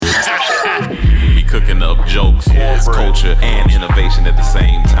It's culture and innovation at the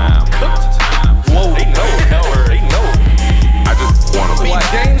same time. Whoa, they know. I just wanna Be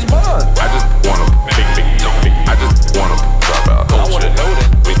James Bond. I just wanna drop out culture. I wanna know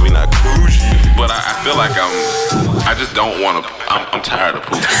that. We not bougie, but I feel like I just don't wanna. I'm tired of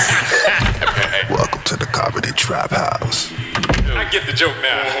pooping. Welcome to the Comedy Trap House. I get the joke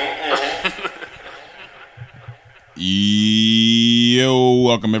now. Yo,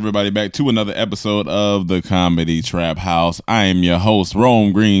 welcome everybody back to another episode of the Comedy Trap House. I am your host,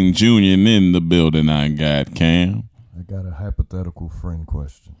 Rome Green Jr., and in the building I got Cam. I got a hypothetical friend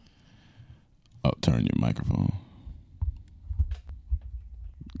question. Oh, turn your microphone.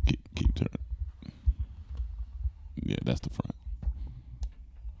 Keep turning. Yeah, that's the front.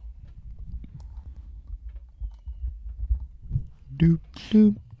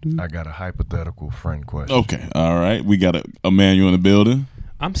 I got a hypothetical friend question. Okay, all right. We got a manual in the building.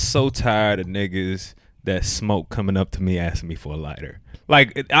 I'm so tired of niggas that smoke coming up to me asking me for a lighter.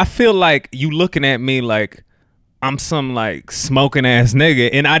 Like, I feel like you looking at me like I'm some like smoking ass nigga,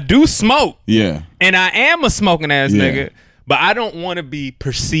 and I do smoke. Yeah. And I am a smoking ass nigga, but I don't want to be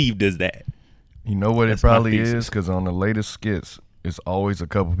perceived as that. You know what That's it probably my thesis. is? Because on the latest skits, it's always a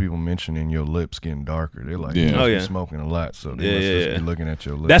couple people mentioning your lips getting darker. They're like, Yeah. you must Oh, be yeah. smoking a lot, so they Yeah, must just yeah. be looking at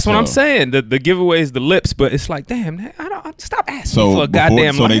your lips. That's what I'm So- saying. The giveaway is the lips, but it's like, damn, I don't stop asking So for a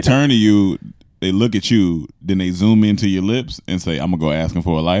goddamn so lighter. they turn to you, they look at you, then they zoom into your lips and say, "I'm gonna go asking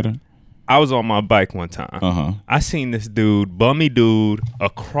for a lighter." I was on my bike one time. I seen this bummy dude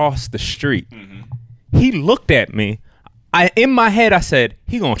across the street. He looked at me. In my head, I said,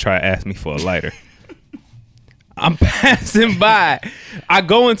 he gonna try to ask me for a lighter. I'm passing by. I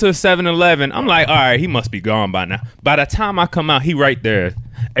go into a 7-Eleven. I'm like, all right, he must be gone by now. By the time I come out, he right there.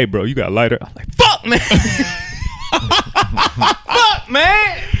 Hey, bro, you got a lighter? I'm like, fuck, man. Fuck,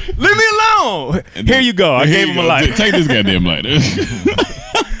 man. Leave me alone. Here you go. I gave him a lighter. Take this goddamn lighter.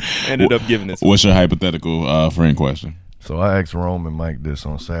 Ended up giving it to him. What's your hypothetical friend question? So I asked Rome and Mike this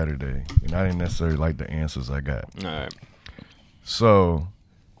on Saturday, and I didn't necessarily like the answers I got. All right. So,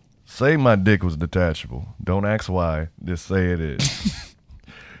 say my dick was detachable. Don't ask why. Just say it is.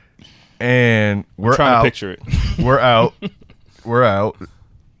 And we're Trying out. to picture it. We're out. We're out.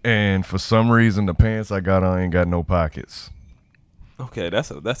 And for some reason, the pants I got on ain't got no pockets. Okay,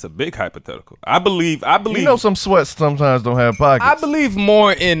 that's a big hypothetical. I believe. You know, some sweats sometimes don't have pockets. I believe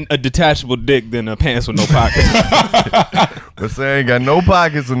more in a detachable dick than a pants with no pockets. But say I ain't got no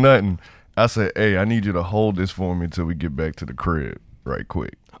pockets or nothing. I said, hey, I need you to hold this for me until we get back to the crib right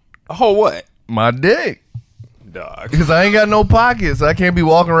quick. Oh, what? My dick. Dog. Because I ain't got no pockets. I can't be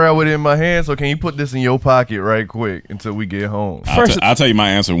walking around with it in my hand. So can you put this in your pocket right quick until we get home? I'll tell you my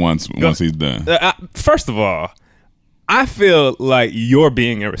answer once he's done. First of all, I feel like you're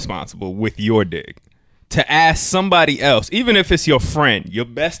being irresponsible with your dick. To ask somebody else, even if it's your friend, your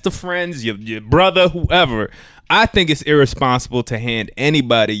best of friends, your brother, whoever, I think it's irresponsible to hand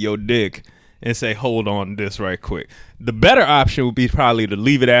anybody your dick and say, hold on to this right quick. The better option would be probably to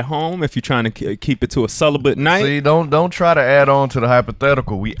leave it at home if you're trying to keep it to a celibate night. See, don't try to add on to the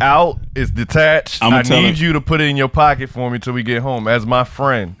hypothetical. We out. It's detached. I need you to put it in your pocket for me till we get home as my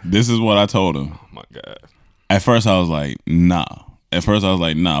friend. This is what I told him. Oh, my God. At first, I was like, nah. But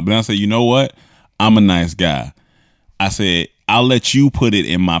then I said, you know what? I'm a nice guy. I said, I'll let you put it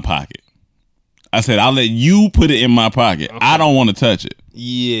in my pocket. Okay. I don't want to touch it.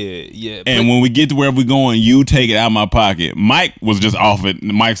 Yeah. And when we get to wherever we're going, you take it out of my pocket. Mike was just off it.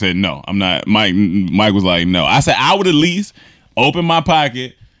 Mike said, no, I'm not. Mike was like, no. I said, I would at least open my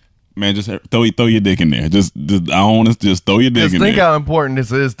pocket. Man, just throw your dick in there. Just I don't want to just throw your dick in there. Just think how important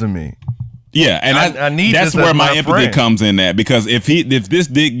this is to me. Yeah, and I need that's this where as my my empathy friend. comes in at, because if this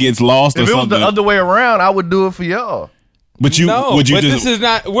dick gets lost or If it was something, the other way around, I would do it for y'all. would you this is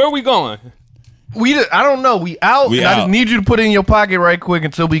not. Where are we going? I don't know. We out. We I out. just need you to put it in your pocket right quick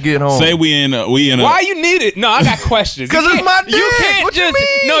until we get home. say we in a Why you need it? No, I got questions. 'Cause You it's my can't- You dick. can't What you just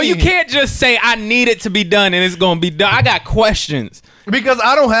mean? no. You can't just say I need it to be done and it's gonna be done. I got questions. Because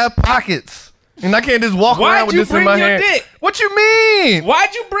I don't have pockets. And I can't just walk Why'd around with you this in bring my your hand. dick? What you mean?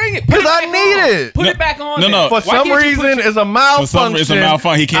 Why'd you bring it? 'Cause I need it. Put it back on. No, then. no. For Why some can't you put reason, your- it's a malfunction. For some reason, it's a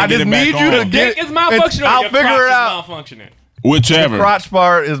malfunction. He can't I get just it back need on. you to Your get dick is malfunctioning. I'll Your figure crotch it is out. malfunctioning. whichever. The crotch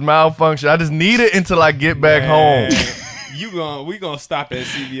part is malfunction. I just need it until I get back home. We gonna stop at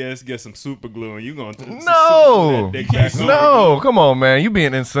CVS, get some super glue, and you gonna No. that dick back on. No, come on, man. You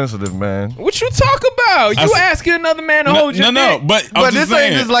being insensitive, man. What you talk about? You asking another man to hold your dick? But But this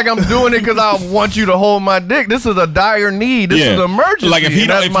ain't just like I'm doing it because I want you to hold my dick. This is a dire need. This is an emergency. Like if you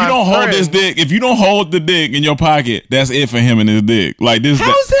and that's don't my hold friend. this dick, if you don't hold the dick in your pocket, that's it for him and his dick. Like this.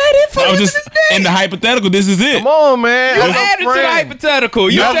 How's that it for I'm him just, and his dick? In the hypothetical, this is it. Come on, man. You As a added to the friend. hypothetical.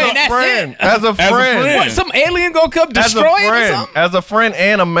 You As saying a that's friend. it? As a friend. What? Some alien gonna come As a destroy it or friend. something? As a friend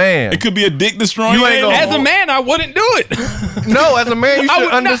and a man. It could be a dick destroying. You ain't gonna- As a man, I wouldn't do it. No, as a man, you I should would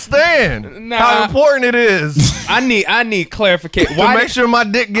not- understand Nah. how important it is I need clarification. to make sure my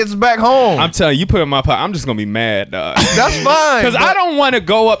dick gets back home. I'm telling you, put it in my pocket. I'm just gonna be mad, dog. That's fine. Because I don't want to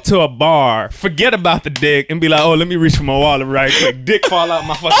go up to a bar, forget about the dick, and be like, oh, let me reach for my wallet right quick. Dick fall out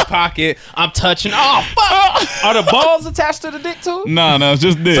my fucking pocket. I'm touching. Oh, fuck. Are the balls attached to the dick, too? No, it's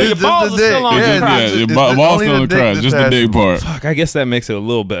just dick. So your It's just balls the are still dick. on It's your just, crotch. yeah, your It's balls only still the on the dick crotch, just the detachment. dick part. Fuck, I guess that makes it a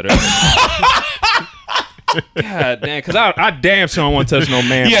little better. God damn, because I damn sure don't want to touch no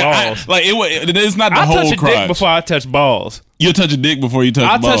man balls. It's not the I'll whole touch a crotch. dick before I touch balls. You'll touch a dick before you touch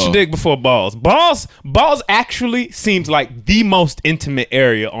I'll balls. touch a dick before balls. Balls actually seems like the most intimate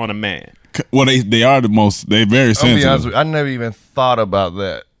area on a man. Well, they are the most. They're very I'll be sensitive. honest with you, I never even thought about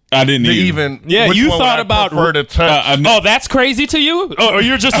that. I didn't To either. even Yeah, which you one would thought I about- prefer to touch. Oh, that's crazy to you? Or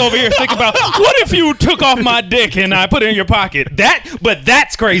you're just over here thinking about what if you took off my dick and I put it in your pocket? But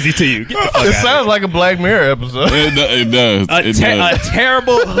that's crazy to you. Get the fuck It out sounds like a Black Mirror episode. It does. of here. A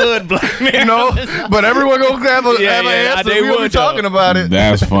terrible hood black man. You know, but everyone gonna have an Yeah, answer. they We gonna be would, talking though. about it.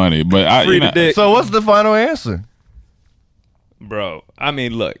 That's funny, but Free the dick. So what's the final answer? Bro, I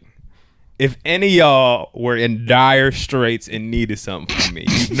mean, look. If any of y'all were in dire straits and needed something from me,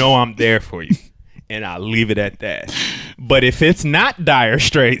 you know I'm there for you. And I'll leave it at that. But if it's not dire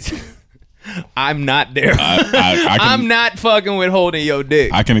straits, I'm not there. I'm not fucking with holding your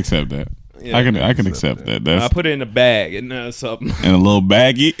dick. I can accept that. Yeah, I can accept that. I That's put it in a bag and something. in a little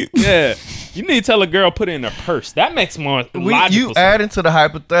baggie. Yeah. You need to tell a girl put it in her purse. That makes more logical You sense. add into the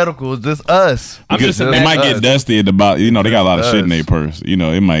hypothetical. It's just us. I'm just it imagining- might get us. dusty at the bottom. You know, they got a lot of Us. shit in their purse. You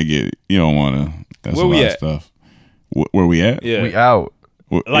know, it might get. You don't want to. That's Where a we lot at? of stuff. Where we at? Yeah. We out.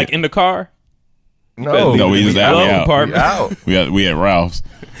 Like in the car? No, No, we just out. Glove We out. compartment. We out. We at Ralph's.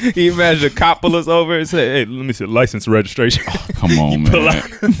 You imagine a cop pull us over and say, "Hey, let me see license registration." Come on, Pull man.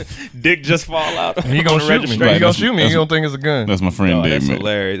 out, dick just fall out. He on gonna the shoot me. registration. He gonna That's- shoot me. He that's- gonna think it's a gun. That's my friend, Oh, Dick, that's man.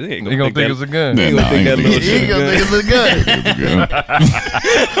 hilarious. He He gonna think it's a gun. Yeah, He gonna nah, think I that ain't little think shit He is gonna think good. it's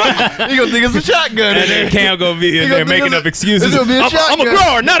a gun. He gonna think it's a shotgun. And then Cam gonna be in He there gonna think making it's up a- excuses. it's gonna be a I'm a shotgun.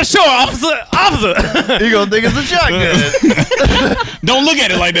 grower, not a show officer. He gonna think it's a shotgun. Don't look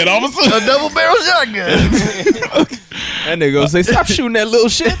at it like that, officer. A double barrel shotgun. That nigga gonna say, "Stop shooting that little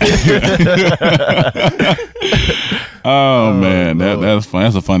shit." Oh man, that's fun.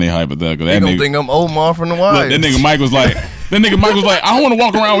 That's a funny hypothetical. He That gonna nigga, think I'm Omar from the look, Wire. that nigga Mike was like, I don't want to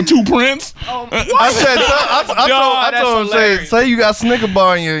walk around with two prints. I said, I Dog, told him, that's hilarious. say you got Snicker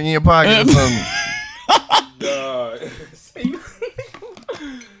bar in your pocket or something.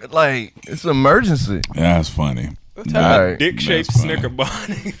 Like, it's an emergency. That's funny. All right. Dick-shaped That's funny. Snicker bar.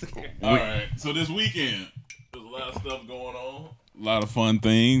 All right. So this weekend, there's a lot of stuff going on. A lot of fun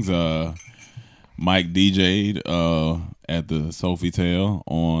things. Mike DJ'd at the Sofitel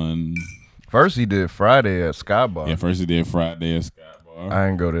on. First he did Friday at Sky Bar. Yeah, first he did Friday at Sky Bar. I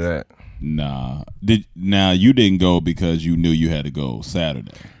didn't go to that. Nah. Now you didn't go because you knew you had to go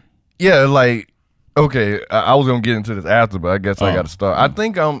Saturday. Yeah, like, okay, I was gonna get into this after, but I guess I got to start. I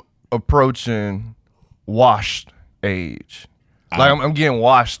think I'm approaching washed age. Like I'm getting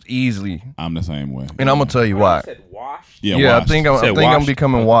washed easily, I'm the same way. and I'm gonna tell you why. Yeah, Yeah, washed. I think I'm washed?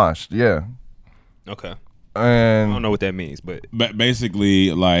 becoming washed. Yeah, Okay. I don't and know what that means, but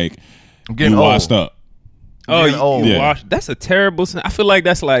Basically, like I'm getting you old. washed up. oh, getting old. you Yeah. washed. That's a terrible. I feel like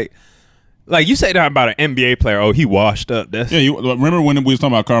that's like you say that about an NBA player. Oh, he washed up. That's Yeah, you remember when we was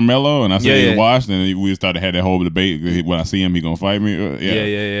talking about Carmelo and I said Yeah, he yeah. washed, and we started had that whole debate. When I see him, he gonna fight me.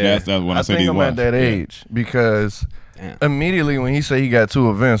 Yeah. That's when I, I said think he I'm washed. at that age because Damn. immediately when he said he got 2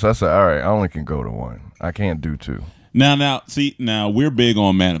 events, I said, all right, I only can go to 1. I can't do 2. Now we're big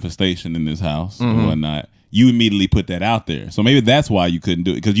on manifestation in this house Mm-hmm. and whatnot. You immediately put that out there, so maybe that's why you couldn't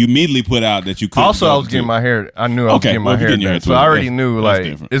do it because you immediately put out that you couldn't. Also, go I was to- getting my hair. I knew I was Okay, getting well, my if you're hair getting your hair done, so I tweeted, already that's- knew that's like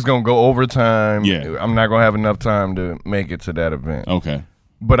different. it's gonna go overtime. Yeah. I'm not gonna have enough time to make it to that event. Okay,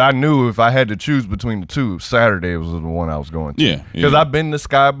 But I knew if I had to choose between the two, Saturday was the one I was going to. Yeah, Because yeah. I've been to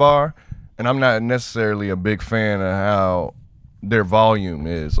Sky Bar, and I'm not necessarily a big fan of how their volume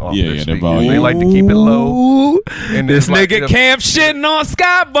is on Yeah, their yeah, their speakers. volume. They like to keep it low. And this it's like- nigga Camp shitting on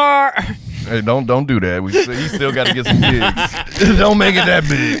Sky Bar. Hey, don't do that. He still got to get some gigs. Don't make it that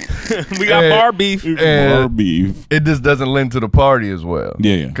big. We got bar beef. Bar beef. It just doesn't lend to the party as well.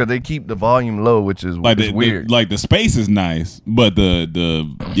 Yeah. Because they keep the volume low, which is Like weird. The space is nice, but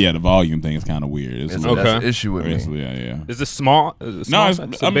the volume thing is kind of weird. That's an issue with me. Yeah. Is it small? No,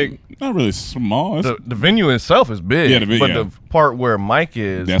 It's big. not really small. It's, The venue itself is big, Yeah, but the part where Mike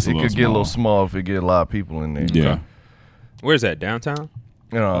is, That's a it little could get a little small. small if it get a lot of people in there. yeah. Where's that? Downtown?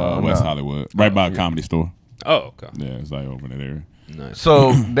 West Hollywood, right by a Comedy Store. Oh, okay. Yeah, it's like over there. Nice.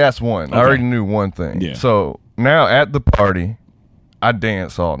 So that's one. I already knew one thing. Yeah. So now at the party, I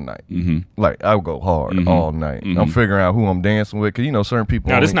dance all night. Mm-hmm. Like I go hard all night. I'm figuring out who I'm dancing with because certain people.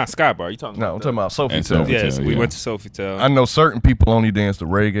 No, this only- is not Sky Bar. You talking No, about? I'm talking about Sophie And Tell. Sophie Yes, Tell, we yeah. went to Sofitel. I know certain people only dance to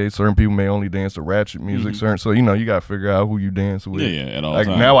reggae. Certain people may only dance to ratchet music. Certain, so you got to figure out who you dance with. Yeah, at all Like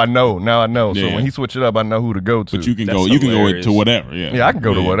times. now I know. So Yeah. when he switch it up, I know who to go to. But you can That's go. You can go hilarious. to whatever. Yeah. Yeah, I can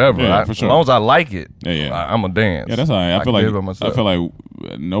go to whatever. Yeah, for sure. As long as I like it, Yeah. I'm a dance. Yeah, that's all right. I feel can like do it by myself.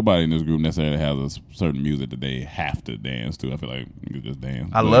 nobody in this group necessarily has a certain music that they have to dance to. I feel like you can just dance.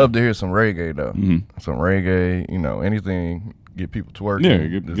 I But- love to hear some reggae though. Some reggae, anything get people twerking.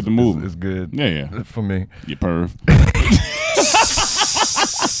 Yeah, get the movement. It's good. Yeah. For me. You perv.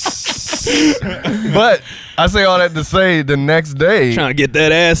 But I say all that to say the next day Trying to get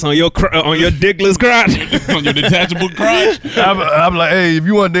that ass on your dickless crotch. On your detachable crotch. I'm like, hey, if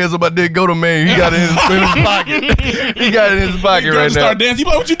you want to dance with my dick, go to man. He got it in his pocket. He got it in his pocket You right now. start dancing. You be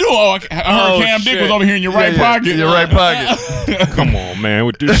like, what you doing? Oh, I heard Cam Dick shit. was over here in your right Yeah, pocket. Your right pocket. Come on, man,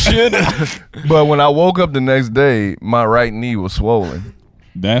 with this shit. But when I woke up the next day, my right knee was swollen.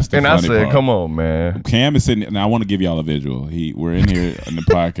 That's the And I funny said, part. come on, man. Cam is sitting. Now I want to give y'all a visual. We're in here in the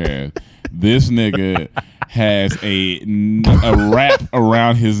podcast. This nigga has a wrap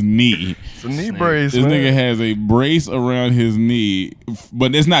around his knee. It's a knee brace, This man. nigga has a brace around his knee,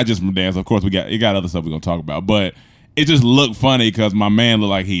 but it's not just from dance. Of course, we got other stuff we're gonna talk about, but it just looked funny because my man looked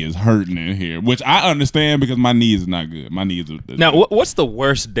like he is hurting in here, which I understand because my knees is not good. My knees are Now, what's the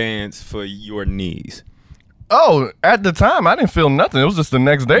worst dance for your knees? Oh, at the time, I didn't feel nothing. It was just the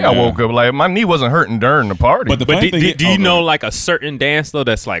next day I Yeah. woke up. Like, my knee wasn't hurting during the party. But the But funny do, thing do you is- know like a certain dance though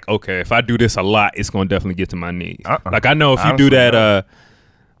that's like, okay, if I do this a lot, it's gonna definitely get to my knees. Like I know if you Honestly, do that, no.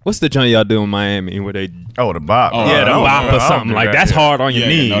 what's the joint y'all do in Miami where they oh, the bop. Oh, the I don't bop I or don't something do like that, that's yeah. hard on your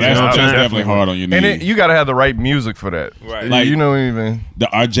knees. No, you that's know what I'm saying? definitely hard on your knees. And you got to have the right music for that. Right. Like- you know, even.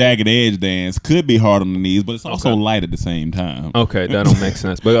 Our jagged edge dance could be hard on the knees, but it's also light at the same time. Okay, that don't make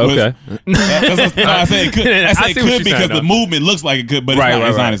sense, but okay. I say it could. I say I it see what could you're because saying, the though. movement looks like it could, but Right,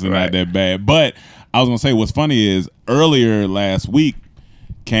 it's right, honestly right. not that bad. But I was gonna say what's funny is earlier last week,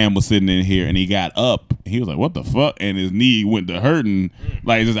 Cam was sitting in here and he got up. He was like, "What the fuck?" And his knee went to hurting,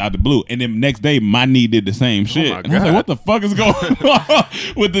 like just out the blue. And then next day, my knee did the same shit. my And I was like, God. "What the fuck is going on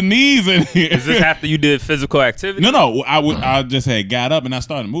with the knees in here?" Is this after you did physical activity? No. I just had got up and I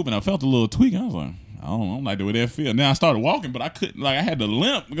started moving. I felt a little tweak. I was like, I don't like the way that feel. Then I started walking, but I couldn't. Like I had to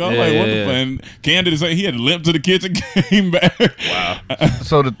limp. I was like, what the Yeah. fuck? And Cam did the same. He had to limp to the kitchen, came back. Wow.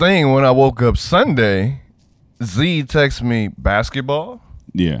 So the thing, when I woke up Sunday, Z texted me basketball.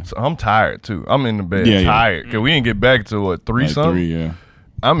 Yeah. So I'm tired, too. I'm in the bed Yeah, yeah. tired. Because we didn't get back to, what, 3 Like something? 3, yeah.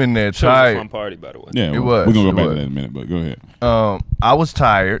 I'm in there Sure, it was a fun tired. party, by the way. Yeah, It was. We're gonna It go back was. to that in a minute, but go ahead. I was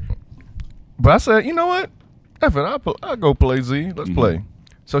tired. But I said, you know what? F it, I'll go play Z. Let's play.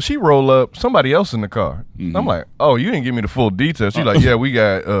 So she roll up, somebody else in the car. I'm like, oh, you didn't give me the full details. She's like, yeah, we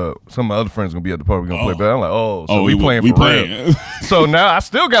got some of my other friends going to be at the party. We're going to play. But I'm like, oh, so we playing for real. So now I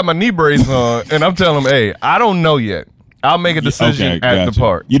still got my knee brace on, and I'm telling them, hey, I don't know yet. I'll make a decision at the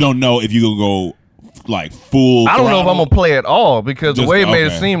park. You don't know if you gonna go like full. I don't know if I'm throttle. gonna play at all because the Just- way it made it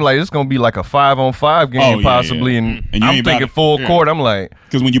okay. seem like it's gonna be like a 5-on-5 game Oh, yeah, possibly, yeah. and And you I'm ain't about thinking to- full yeah. court. I'm like,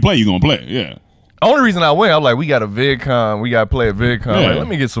 Because when you play, you gonna play. Yeah. only reason I went, I'm like, we got a VidCon, we got to play at VidCon. Yeah. Like, let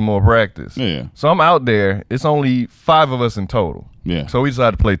me get some more practice. Yeah. So I'm out there. It's only 5 of us in total. Yeah. So we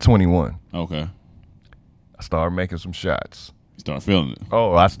decided to play 21. Okay. I started making some shots. Start feeling it.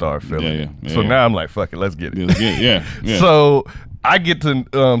 Oh, I started feeling Yeah, it. yeah, So yeah. now I'm like, fuck it, let's get it. Yeah. So I get to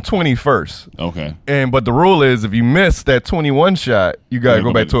 20 first. Okay. But the rule is if you miss that 21 shot, you got to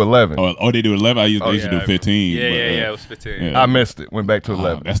go back to 11. Oh, they do 11. They used to do 15. Yeah, but, it was 15. yeah. I missed it. Went back to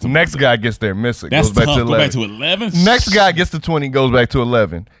 11. that's the- Next guy gets there, miss it. That's goes back tough. to 11. Go back to 11. Next guy gets to 20, goes back to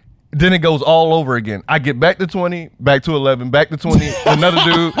 11. Then it goes all over again. I get back to 20, back to 11, back to 20, another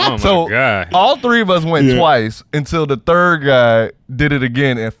dude. Oh, my so God. all 3 of us went Yeah. twice until the third guy did it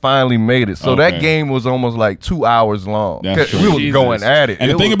again and finally made it. So Okay. that game was almost like 2 hours long. That's 'Cause true. we was Jesus. going at it.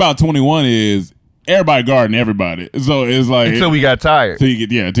 And It the thing was- about 21 is everybody guarding everybody. So it's like until we got tired. Till you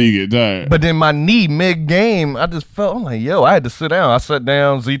get tired. But then my knee mid game, I just felt, I'm like, yo, I had to sit down. I sat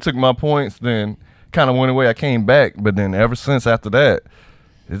down. Z took my points. Then kind of went away. I came back. But then ever since after that,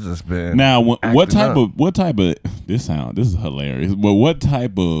 it's just been. Now, what type up. of this is hilarious. But what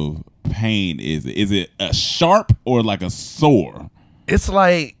type of pain is it? Is it a sharp or like a sore? It's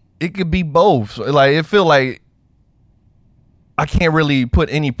like it could be both. Like it feel like I can't really put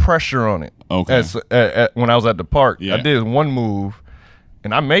any pressure on it. Okay. When I was at the park, Yeah. I did one move,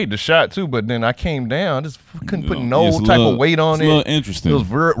 and I made the shot too. But then I came down, I just couldn't put no type of weight on it. It's a little interesting. It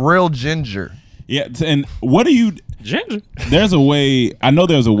was real ginger. Yeah, and what do you? Ginger. There's a way. I know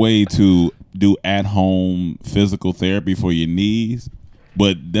there's a way to do at home physical therapy for your knees,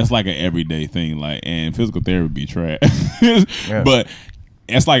 but that's like an everyday thing. Like, and physical therapy be trash, but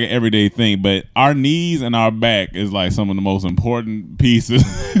it's like an everyday thing. But our knees and our back is like some of the most important pieces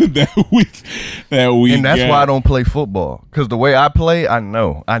that we. And that's got. why I don't play football, because the way I play, I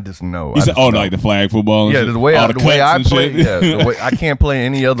just know. You said, like the flag football. And yeah, shit? the way All I play, shit? yeah, the way I can't play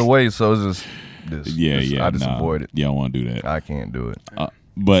any other way. So it's just. I just avoid it. Yeah, I don't want to do that. I can't do it.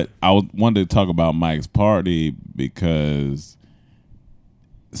 But I wanted to talk about Mike's party because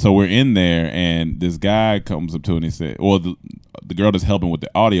so we're in there and this guy comes up to and he said, well, the girl that's helping with the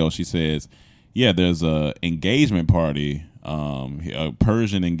audio, she says, yeah, there's a engagement party, a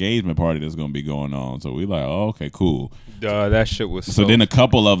Persian engagement party that's going to be going on. So we like, oh, okay, cool. That shit was so then a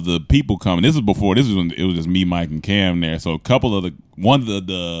couple of the people come. This was when it was just me, Mike, and Cam there. So a couple of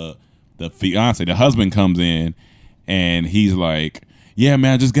the fiance, the husband comes in and he's like, yeah,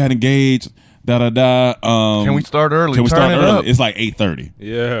 man, I just got engaged. Can we start early? Can we start early? Up. It's like 8:30.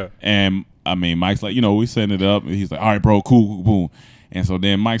 Yeah. And I mean, Mike's like, we setting it up. And he's like, all right, bro, cool, boom. And so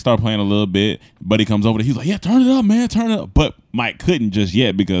then Mike started playing a little bit. Buddy comes over there. He's like, yeah, turn it up, man, turn it up. But Mike couldn't just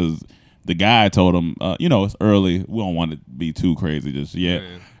yet because the guy told him, it's early. We don't want it to be too crazy just yet.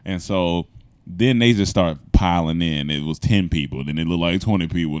 Man. And so then they just start piling in. It was 10 people. Then it looked like 20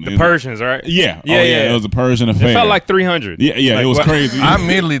 people. The Persians, right? Yeah. It was a Persian affair. It felt like 300. Yeah, like, it was crazy. I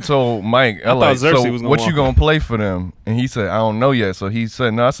immediately told Mike, I like, Xerxes so was gonna what walk you going to play for them? And he said, I don't know yet. So he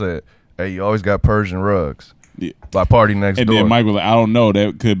said, no, I said, hey, you always got Persian rugs. Yeah. By party next and door. And then Mike was like, I don't know.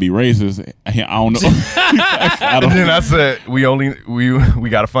 That could be racist. I don't know. And then I said, we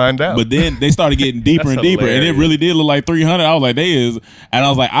got to find out. But then they started getting deeper and deeper. Hilarious. And it really did look like 300. I was like, and I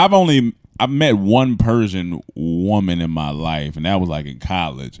was like, I've met one Persian woman in my life, and that was like in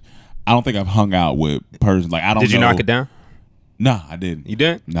college. I don't think I've hung out with Persians. Like, I don't know. Did you knock it down? Nah, I didn't. You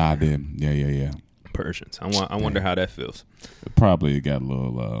didn't? Nah, I didn't. Yeah. Persians. I wonder how that feels. It probably got a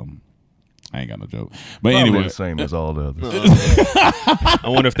little, I ain't got no joke. But probably anyway. the same as all the others. I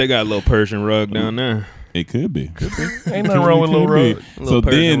wonder if they got a little Persian rug down there. It could be. Ain't nothing wrong with a little rug. So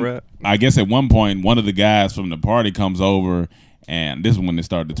then, I guess at one point, one of the guys from the party comes over. And this is when it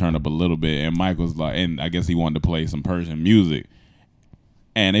started to turn up a little bit. And Mike was like, and I guess he wanted to play some Persian music.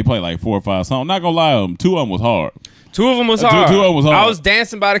 And they played like 4 or 5 songs. Not gonna lie, 2 of them was hard. 2 of them was hard. 2 of them was hard. I was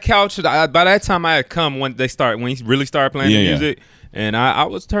dancing by the couch. By that time, I had come when he really started playing the music. And I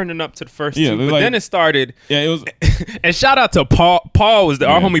was turning up to the first 2. But then it started. Yeah, it was. And shout out to Paul. Paul was there.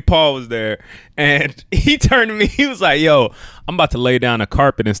 Our homie Paul was there. And he turned to me. He was like, yo, I'm about to lay down a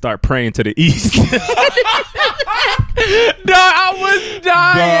carpet and start praying to the east. No, I was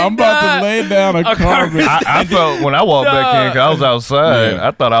dying. I'm about to lay down a carpet. I felt when I walked back in, because I was outside,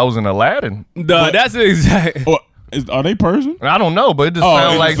 I thought I was in Aladdin. That's exact. Are they Persian? I don't know, but it just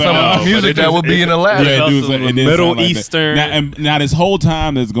sounded like some of the music that would be in Aladdin. Yeah, it did Middle sound like Eastern. Now this whole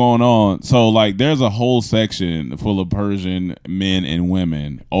time that's going on, so like there's a whole section full of Persian men and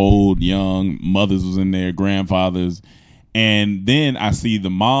women, old, young, mothers was in there, grandfathers, and then I see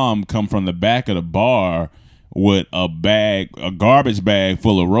the mom come from the back of the bar with a garbage bag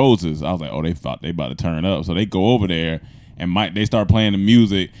full of roses. I was like, oh, they thought they about to turn up, so they go over there and they start playing the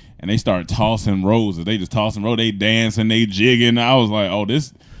music. And they start tossing roses. They just tossing roses. They dancing. They jigging. I was like, oh,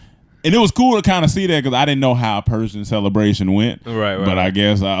 this. And it was cool to kind of see that because I didn't know how a Persian celebration went. Right. But I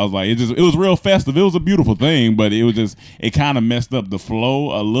guess I was like, it was real festive. It was a beautiful thing, but it kind of messed up the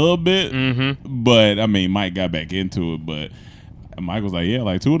flow a little bit. Mm-hmm. But I mean, Mike got back into it. But Mike was like, yeah,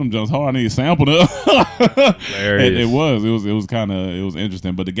 like 2 of them jumps hard. I need to sample it. It was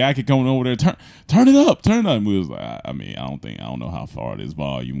interesting. But the guy kept coming over there, turn it up. And we was like, I don't know how far this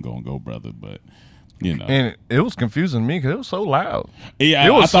volume gonna go, brother. But You know, And it was confusing me because it was so loud. yeah,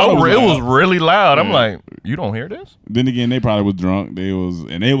 It was thought it was loud. really loud. I'm Yeah. like, you don't hear this? Then again, they probably was drunk. They was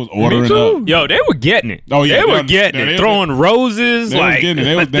ordering too. up. Yo, they were getting it. Oh, yeah, they were they- getting they- it, they- throwing roses, they was like getting it.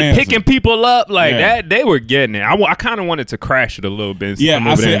 They was dancing. picking people up, like Yeah. that. They were getting it. I kind of wanted to crash it a little bit. Yeah, Come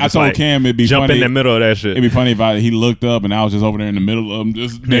I over there said and I just, told like, Cam it'd be jump funny. in the middle of that shit. It'd be funny if he looked up and I was just over there in the middle of them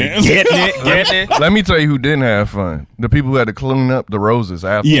just dancing. getting it. Let me tell you who didn't have fun. The people who had to clean up the roses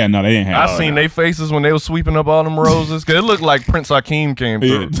after. Yeah, no, they didn't have. I seen their faces when they was sweeping up all them roses because it looked like Prince Hakeem came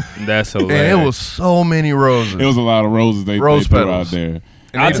through. That's And hilarious. it was so many roses. It was a lot of roses they Rose threw petals. out there.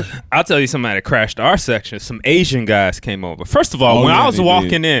 And I'll tell you somebody that crashed our section. Some Asian guys came over. First of all, Oh, when yeah, I was they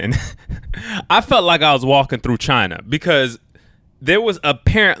walking in, I felt like I was walking through China because there was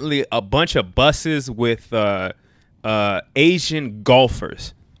apparently a bunch of buses with Asian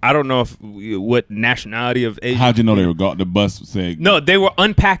golfers. I don't know what nationality of Asian. How'd you know they were the bus said? No, they were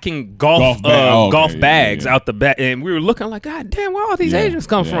unpacking golf Okay, bags yeah. out the back, and we were looking like, God damn, where all these Yeah, Asians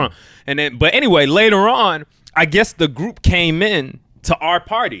come yeah. from? And then, but anyway, later on, I guess the group came in to our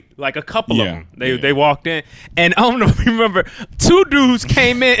party, like a couple of Yeah, them. yeah. They walked in, and I don't know if you remember, two dudes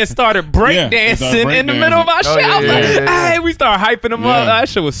came in and started breakdancing started in the middle of our Oh, shit. I was yeah, like, yeah, yeah. hey, we started hyping them Yeah. up. That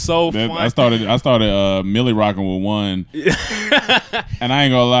shit was so fun. I started Millie rocking with one, and I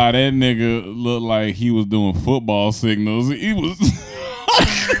ain't gonna lie, that nigga looked like he was doing football signals. He was.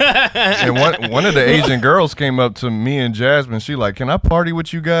 And one of the Asian girls came up to me and Jasmine. She like, can I party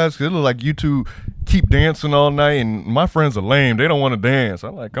with you guys? 'Cause it look like you two keep dancing all night, and my friends are lame. They don't want to dance.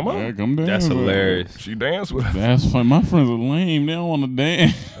 I'm like, come on. Yeah, come down. That's bro. hilarious. She danced with us. That's fun. My friends are lame. They don't want to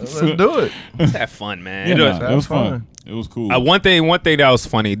dance. Let's do it. Have fun, man. Yeah, It was- nah, that was fun. fun. It was cool. One thing that was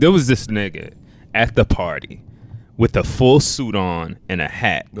funny. There was this nigga at the party with a full suit on and a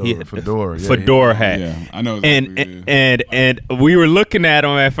hat. Oh, He had fedora, the yeah, fedora hat. yeah, I know. Exactly, And we were looking at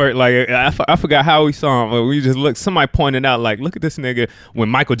him at first. Like I forgot how we saw him, but we just looked. Somebody pointed out, like, look at this nigga when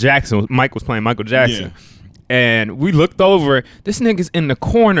Mike was playing Michael Jackson, and we looked over. This nigga's in the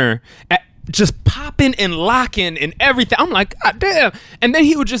corner just popping and locking and everything. I'm like, God damn. And then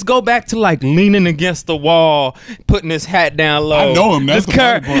he would just go back to like leaning against the wall, putting his hat down low. I know him. That's the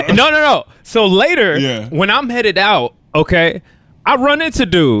funny part. No. So later, Yeah. when I'm headed out, okay, I run into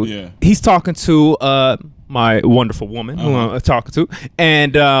dude. Yeah. He's talking to my wonderful woman who I'm talking to.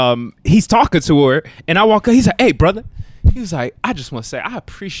 And he's talking to her. And I walk up. He's like, hey, brother. He was like, I just want to say, I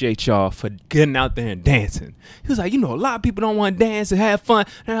appreciate y'all for getting out there and dancing. He was like, you know, a lot of people don't want to dance and have fun.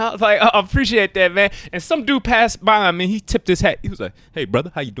 And I was like, I appreciate that, man. And some dude passed by me. He tipped his hat. He was like, hey,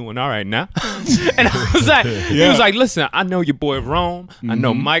 brother, how you doing? All right now. And I was like, he was like, listen, I know your boy Rome. I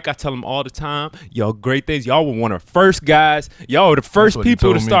know Mike. I tell him all the time, y'all great things. Y'all were one of the first guys. Y'all were the first what he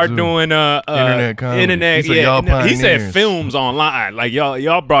people to told me, start too. doing Internet comedy. internet. He said, Yeah, y'all he said pioneers. films online. Like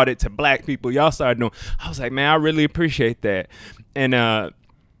y'all brought it to black people. Y'all started doing. I was like, man, I really appreciate that. And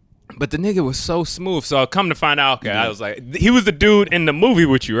but the nigga was so smooth. So I come to find out, okay, I was like, he was the dude in the movie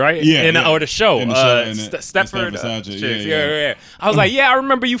with you, right? Yeah, or the show. In the show, in the- Stepford. Stepford Sacha, chicks. yeah. Yeah. I was like, yeah, I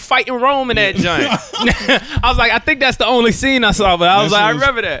remember you fighting Rome in that joint. I was like, I think that's the only scene I saw, but I was like, I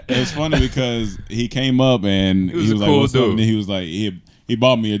remember that. It's funny because he came up and he was was a like, cool what's up? dude. And then he was like, he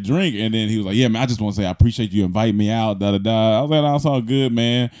bought me a drink, and then he was like, yeah, man, I just want to say I appreciate you inviting me out, da-da-da. I was like, that's all good,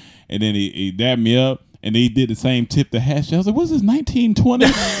 man. And then he dabbed me up. And then he did the same tip to Hash. I was like, what's this, 1920?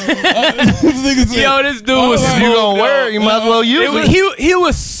 Yo, this dude was If smooth. you gonna wear it, you might as well use It was, it. he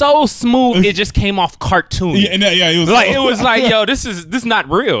was so smooth, it just came off cartoony. Yeah, he was Like it was like, yo, this is not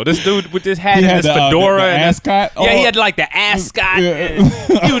real. This dude with this hat He and had this the, fedora, the and ascot. yeah, he on. had like the ascot. Yeah. And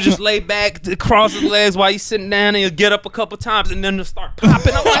he would just lay back, cross his legs while he's sitting down, and he'll get up a couple times, and then he'll start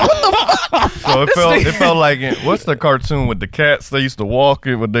popping. I'm like, what the fuck? So it felt like what's the cartoon with the cats? They used to walk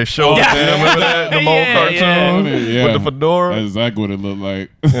it with their shoulders Yeah. down. Remember that? The old Yeah, cartoon Yeah. with the fedora That's exactly what it looked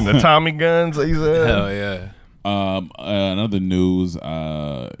like. and the Tommy guns. They used to have. Hell yeah. Another news,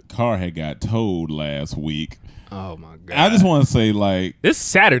 car had got towed last week. Oh my god. I just want to say, like, This is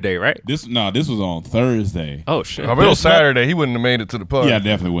Saturday, right? this was on Thursday. Oh shit. If it was Saturday, he wouldn't have made it to the party. Yeah, I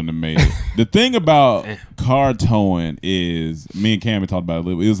definitely wouldn't have made it. The thing about car towing is, me and Cam had talked about it a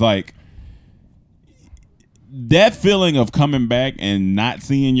little bit. It was like that feeling of coming back and not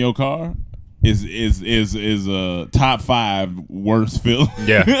seeing your car is a top 5 worst feeling.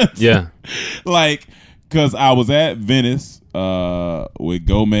 Yeah. Yeah. Like, because I was at Venice with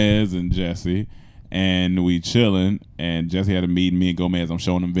Gomez and Jesse, and we chilling, and Jesse had a meeting. Me and Gomez, I'm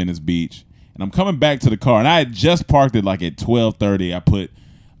showing him Venice Beach, and I'm coming back to the car, and I had just parked it like at 12:30. I put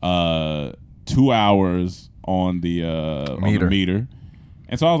 2 hours on the meter,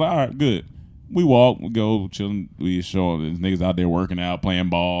 and so I was like, all right, good. we walk, we go chilling, we show there's niggas out there working out, playing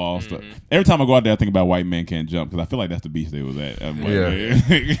ball, stuff. Every time I go out there, I think about White Men Can't Jump because I feel like that's the beach they was at. White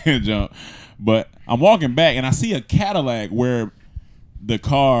Men Can't Jump. But I'm walking back and I see a Cadillac where the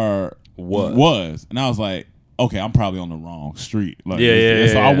car was. And I was like, okay, I'm probably on the wrong street. Like,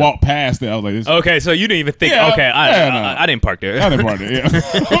 so I walked past it. I was like, okay, so you didn't even think, I didn't park there. I didn't park there,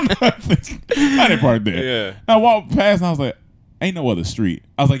 I didn't park there. Yeah. I walked past and I was like, ain't no other street.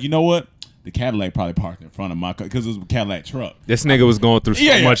 I was like, you know what? The Cadillac probably parked in front of my car because it was a Cadillac truck. This nigga was going through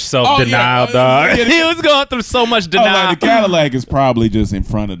so much self-denial, dog. He was going through so much denial. Like, the Cadillac is probably just in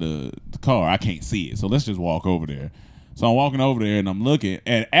front of the car. I can't see it, so let's just walk over there. So I'm walking over there and I'm looking,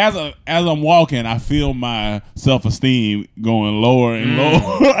 and as I'm walking, I feel my self-esteem going lower and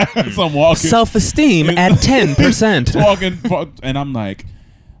lower as I'm walking. Self-esteem at 10%. Walking, and I'm like,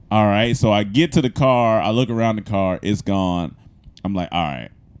 all right. So I get to the car. I look around the car. It's gone. I'm like, all right.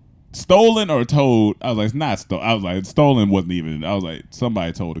 Stolen or towed? I was like, it's not stolen. I was like, stolen wasn't even. I was like,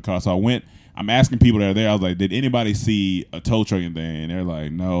 somebody towed the car. So I went. I'm asking people that are there. I was like, did anybody see a tow truck in there? And they're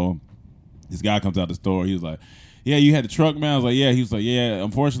like, no. This guy comes out the store. He was like, yeah, you had the truck, man. I was like, yeah. He was like, yeah.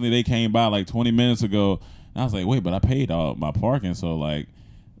 Unfortunately, they came by like 20 minutes ago. And I was like, wait, but I paid all my parking. So like,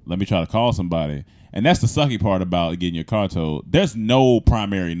 let me try to call somebody. And that's the sucky part about getting your car towed. There's no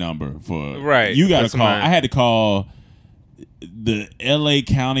primary number for right. You got to call. Mine. I had to call the L.A.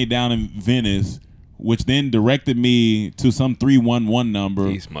 County down in Venice, which then directed me to some 311 number.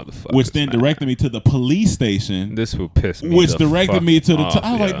 These motherfuckers. Which then directed me to the police station. This will piss me. Which directed me to the.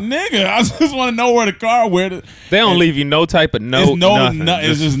 I was like, nigga, I just want to know where the car. They don't leave you no type of note. Nothing.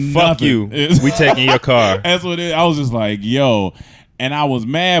 It's just fuck nothing. you. We taking your car. That's what it is. I was just like, yo. And I was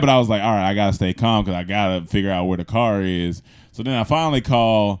mad, but I was like, all right, I got to stay calm because I got to figure out where the car is. So then I finally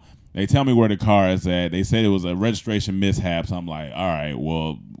call. They tell me where the car is at. They said it was a registration mishap. So I'm like, all right,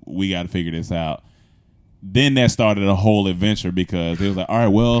 well, we got to figure this out. Then that started a whole adventure because they was like, all right,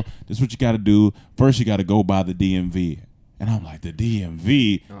 well, this is what you got to do. First, you got to go by the DMV. And I'm like, the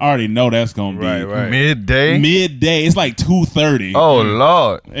DMV? I already know that's going to be midday. It's like 2:30. Oh,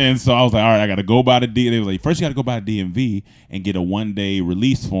 Lord. And so I was like, all right, I got to go by the DMV. They was like, first you got to go by the DMV and get a 1-day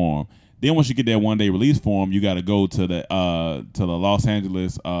release form. Then once you get that 1-day release form, you got to go to the Los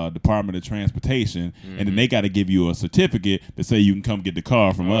Angeles Department of Transportation, and then they got to give you a certificate that say you can come get the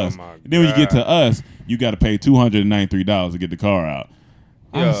car from us. And then when you get to us, you got to pay $293 to get the car out.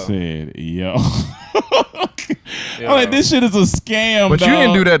 Yo. I said, yo. I'm like, this shit is a scam. But dog. you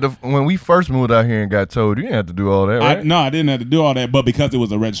didn't do that when we first moved out here and got told. You didn't have to do all that, right? No, I didn't have to do all that. But because it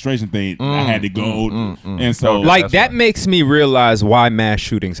was a registration thing, I had to go. And so, like, that makes me realize why mass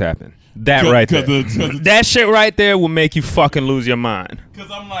shootings happen. That right there. That shit right there will make you fucking lose your mind. Because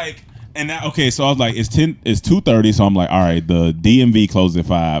I'm like, so I was like, it's 2:30, so I'm like, all right, the DMV closes at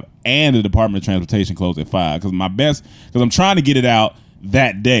 5 and the Department of Transportation closes at 5 because I'm trying to get it out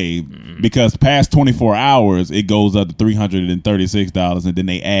that day because past 24 hours it goes up to $336 and then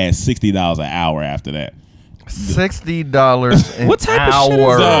they add $60 an hour after that. $60 an what type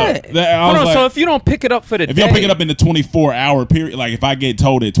hour. Of shit is that? Hold on, so if you don't pick it up for the day, if you don't pick it up in the 24-hour period, like if I get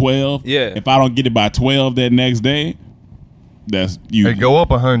told at 12, if I don't get it by 12 that next day, that's you. They go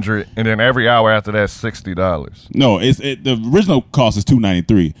up 100, and then every hour after that, $60. No, the original cost is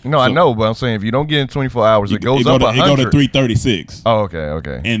 $293. No, so, I know, but I'm saying if you don't get in 24 hours, it goes up 100. It goes to $336. Oh,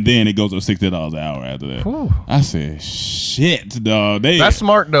 okay. And then it goes up $60 an hour after that. Whew. I said, shit, dog. That's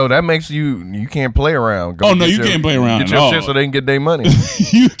smart though. That makes you can't play around. You can't play around. Get your shit so they can get their money.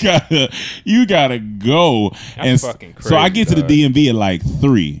 you gotta go. That's fucking crazy. So I get to the DMV at like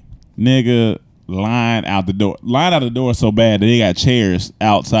 3, nigga. Line out the door so bad that they got chairs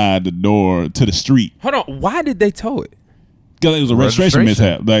outside the door to the street. Hold on, why did they tow it? Because it was a registration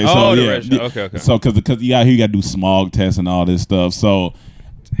mishap. Like, Okay. So because you out here, you got to do smog tests and all this stuff. So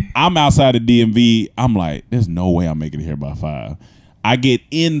I'm outside the DMV. I'm like, there's no way I'm making it here by 5. I get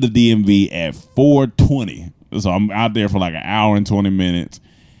in the DMV at 4:20. So I'm out there for like an hour and 20 minutes.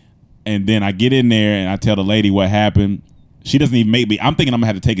 And then I get in there and I tell the lady what happened. She doesn't even make me. I'm thinking I'm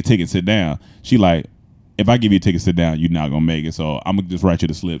going to have to take a ticket and sit down. She like, if I give you a ticket, sit down, you're not going to make it. So I'm going to just write you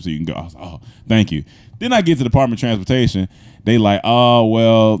the slip so you can go. I was like, oh, thank you. Then I get to the Department of Transportation. They like, oh,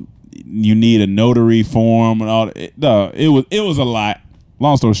 well, you need a notary form and all that. No, it was a lot.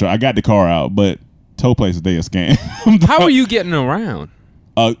 Long story short, I got the car out, but tow places, they a scam. How are you getting around?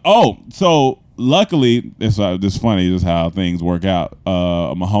 So luckily, it's funny just how things work out.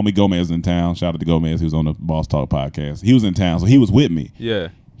 My homie Gomez in town. Shout out to Gomez, who's on the Boss Talk podcast. He was in town, so he was with me. Yeah.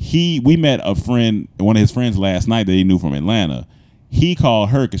 We met one of his friends last night that he knew from Atlanta. he called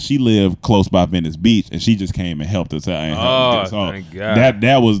her because she lived close by Venice Beach, and she just came and helped us out. Oh, So thank God.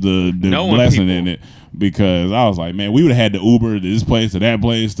 That was the Knowing blessing people. in it, because I was like, man, we would have had to Uber to this place to that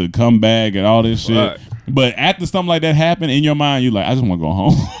place to come back and all this shit. Right. But after something like that happened, in your mind, you like, I just want to go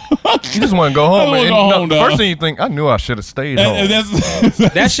home. You just want to go home. I wanna And go home, the dog. first thing you think, I knew I should have stayed home. And that's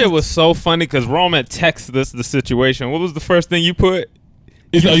That shit was so funny because Roman texted us the situation. What was the first thing you put?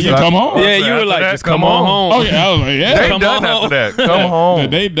 It's like, you like, come home. Yeah, you were after like, that, just come on home. Oh yeah, I was like, yeah. They Come done on. after that. Come home.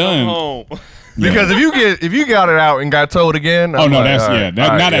 They done. Come home. Because if you got it out and got told again, Oh I'm no, like, that's all yeah. right,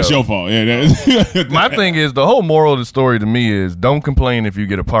 That, all now right, that's yo. your fault. Yeah. That, My thing is, the whole moral of the story to me is don't complain if you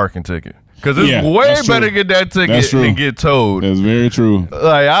get a parking ticket. Because it's Yeah, way that's better true. to get that That's ticket true. than get towed. That's very true.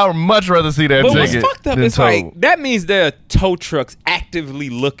 Like, I would much rather see that But what's ticket fucked up than is towed. like that means there are tow trucks actively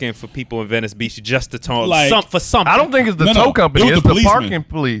looking for people in Venice Beach just to tow Like, for something. I don't think it's the No, tow no, company. it was It's the the policeman. parking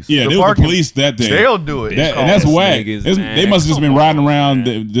police. Yeah, the there was the parking- police that day. They'll do it. And that's whack. niggas, It's- man. They must have just been Come riding on, around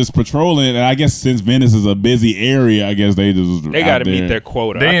man. just patrolling. And I guess since Venice is a busy area, I guess they just They got to meet their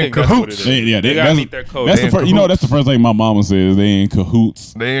quota. They I in think that's what it cahoots. is. They gotta that's, meet their quota. That's They the in first. You know, cahoots. that's the first thing my mama says. They in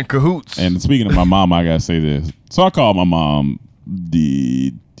cahoots. They in cahoots. And speaking of my mom, I gotta say this. So I called my mom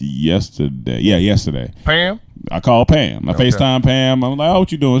yesterday. Yeah, yesterday. Pam? I called Pam. I FaceTime Pam. I'm like, "Oh,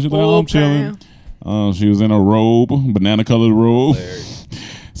 what you doing?" She's like, "Oh, I'm chilling." She was in a robe, banana colored robe.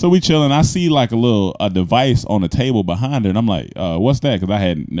 So we chilling. I see like a device on the table behind her, and I'm like, "What's that?" Because I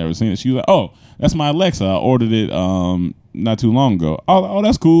had never seen it. She was like, "Oh, that's my Alexa. I ordered it not too long ago." Oh,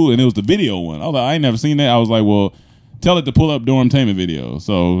 that's cool. And it was the video one. I was like, "I ain't never seen that." I was like, "Well, tell it to pull up Dormtainment videos."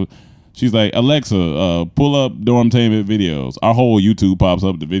 So she's like, "Alexa, pull up Dormtainment videos." Our whole YouTube pops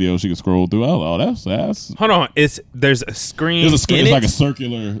up the video. She can scroll through. Oh, that's. Hold on. There's a screen. There's a screen. in It's it? like a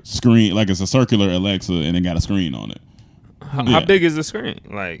circular screen, like it's a circular Alexa, and it got a screen on it. How Yeah. big is the screen?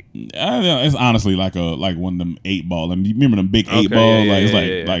 Like, It's honestly like one of them 8-ball. I mean, you remember them big Okay, 8-ball? yeah, Like it's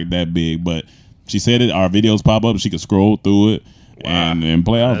yeah. like that big. But she said it. Our videos pop up. She could scroll through it and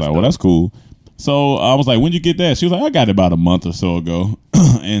play. I was That's like, well, that's cool. So I was like, when'd you get that? She was like, I got it about a month or so ago.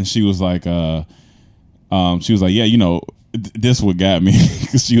 And she was like, yeah, this what got me,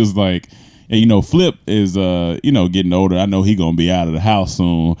 because she was like, yeah, Flip is getting older. I know he gonna be out of the house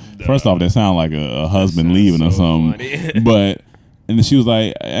soon. First off, that sound like a husband leaving or something. funny. But and then she was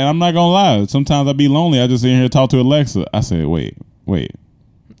like, and I'm not gonna lie, sometimes I be lonely. I just sit here and talk to Alexa. I said, wait.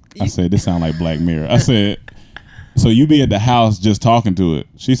 I said, this sound like Black Mirror. I said, so you be at the house just talking to it?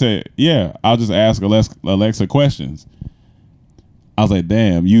 She said, yeah, I'll just ask Alexa questions. I was like,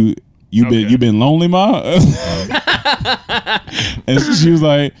 damn, you been lonely, Ma? And she was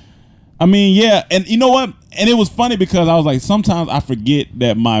like, I mean, yeah. And you know what? And it was funny because I was like, sometimes I forget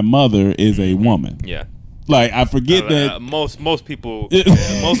that my mother is a woman. yeah. Like, I forget that. Most people,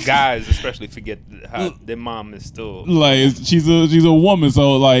 most guys especially, forget how their mom is still. Like, she's a woman,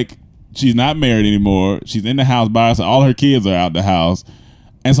 so like she's not married anymore. She's in the house by herself. All her kids are out the house.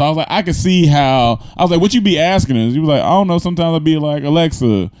 And so I was like, I could see how. I was like, what you be asking her? She was like, I don't know. Sometimes I'd be like,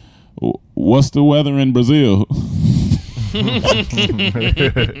 Alexa, what's the weather in Brazil?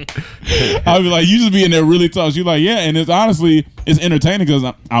 I'd be like, you just be in there really tough. She's like, yeah, and it's honestly entertaining because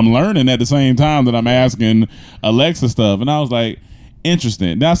I'm learning at the same time that I'm asking Alexa stuff. And I was like,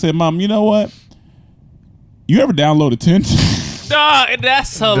 interesting. Then I said, Mom, you know what? You ever downloaded Tinder? Dog,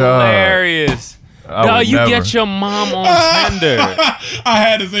 that's hilarious. Dog, you get your mom on Tinder. I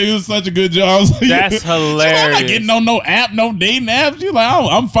had to say it was such a good job. I was like, That's hilarious. I'm not getting on no app, no dating app. She's like, oh,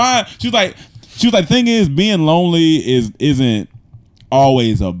 I'm fine. She was like, the thing is, being lonely isn't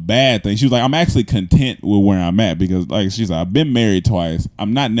always a bad thing. She was like, I'm actually content with where I'm at because, like, she's like, I've been married twice.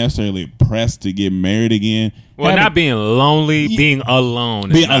 I'm not necessarily pressed to get married again. Well, not being lonely, being alone.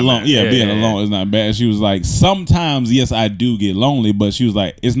 Being alone, being alone is not bad. She was like, sometimes, yes, I do get lonely, but she was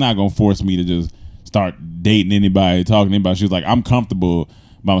like, it's not gonna force me to just start dating anybody, talking to anybody. She was like, I'm comfortable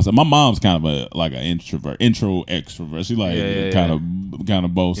by myself. My mom's kind of an intro extrovert. She like kind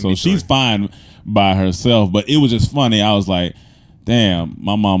of both. So she's fine by herself. But it was just funny. I was like, damn,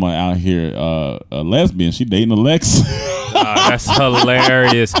 my mama out here a lesbian. She dating Alexa. That's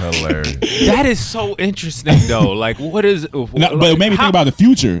hilarious. Hilarious. That is so interesting, though. Like, what is? No, but it made me think about the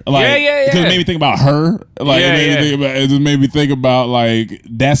future. Like, Yeah. because it made me think about her. Like, it just made me think about like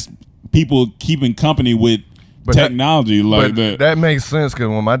that's people keeping company with technology like that. That makes sense because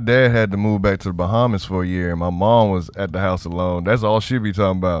when my dad had to move back to the Bahamas for a year and my mom was at the house alone, that's all she'd be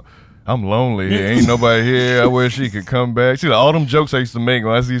talking about. I'm lonely here. Ain't nobody here. I wish she could come back. See, like, all them jokes I used to make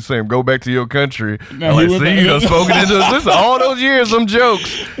when I see you saying, go back to your country. Now I'm like, he went see, back- you done spoken into this. Listen, all those years, them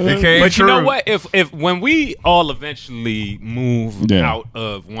jokes. It came But true. you know what? If when we all eventually move out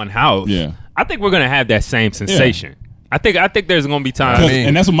of one house, Yeah. I think we're gonna have that same sensation. I think there's gonna be times,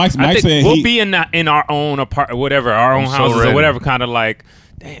 and that's what Mike I think said. We'll be in our own apartment, whatever, our own so houses or ready. whatever. Kind of like,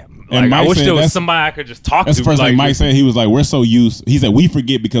 damn. And Like, I Mike wish said there was that's- somebody I could just talk That's to. the first like, thing Mike said. He was like, "We're so used." He said, "We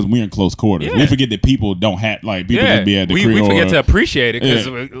forget because we're in close quarters. Yeah. We forget that people don't have like people Yeah, just be at the we crib forget or- to appreciate it because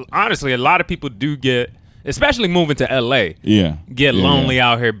Yeah. honestly, a lot of people do get, especially moving to LA. Yeah, Get Yeah, lonely yeah.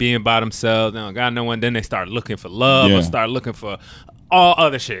 out here being by themselves. They don't got no one. Then they start looking for love Yeah. or start looking for all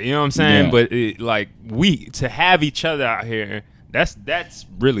other shit. You know what I'm saying? Yeah. But like to have each other out here, that's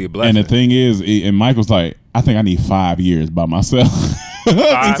really a blessing. And the thing is, and Mike was like, "I think I need 5 years by myself." He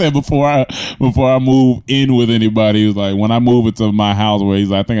said before I move in with anybody, he was like, when I move into my house, where he's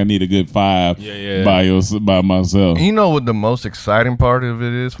like, I think I need a good 5 by myself. You know what the most exciting part of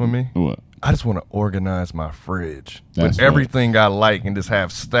it is for me? What? I just want to organize my fridge That's with right. everything I like and just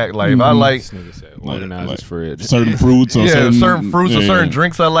have stacked. Like if I like, This nigga said, organize his fridge. certain fruits or certain fruits or yeah, certain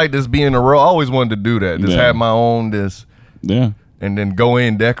drinks I like, just be in a row. I always wanted to do that. Just Yeah. have my own this, Yeah. and then go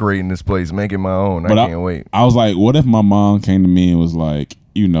in decorating this place, make it my own. But I can't wait. I was like, what if my mom came to me and was like,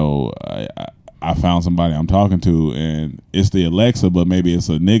 I found somebody I'm talking to, and it's the Alexa, but maybe it's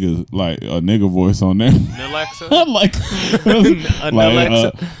a nigga voice on there, Alexa? like, An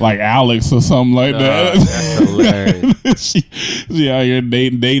Alexa? like Alex or something like that. That's hilarious. she out here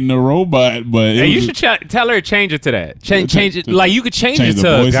dating a robot, but Hey, you should tell her to change it to that. Change it. Like you could change Change it the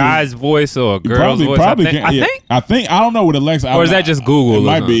to a voices. guy's voice or a girl's voice. Probably I think. can. Yeah. I think I don't know what Alexa. Or is that just Google It or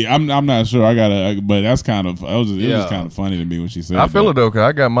might be. something? I'm not sure. I gotta. But that's kind of. It was Yeah. kind of funny to me when she said. I feel that. it though, cause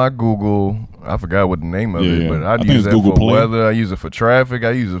I got my Google. I forgot what the name of Yeah, it, yeah. but I I think use it's that Google for Play. weather. I use it for traffic.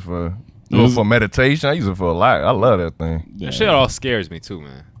 I use it for meditation. I use it for a lot. I love that thing. Yeah. That shit all scares me too,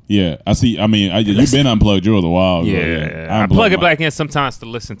 man. Yeah, I see. I mean, you've been unplugged yours a while. Ago, I plug it back in sometimes to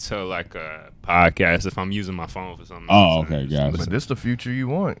listen to like a podcast if I'm using my phone for something. Oh, else. okay, gotcha. But this the future you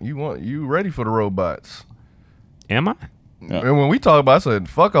want. You ready for the robots? Am I? Yeah. And when we talk about, I said,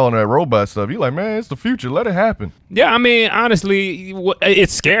 fuck all that robot stuff. You like, man, it's the future. Let it happen. Yeah, I mean, honestly,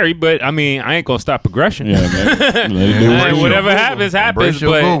 it's scary, but I mean, I ain't gonna stop progression. Yeah, let it do Like, what whatever it happens, Embrace happens.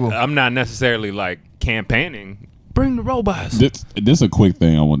 your But Google. I'm not necessarily like campaigning. Bring the robots. do. This is a quick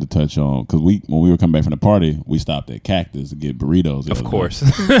thing I wanted to touch on because when we were coming back from the party, we stopped at Cactus to get burritos. the Of other course.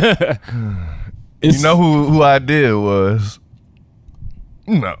 day. It's- You know who I did was?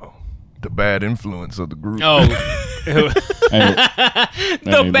 No. The bad influence of the group. Oh, Hey,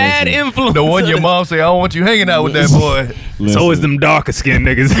 the bad listen. influence. The one your mom say, I don't want you hanging out with that boy. So is Listen. them darker skinned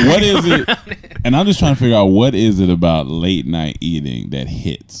niggas. What is it? And I'm just trying to figure out what is it about late night eating that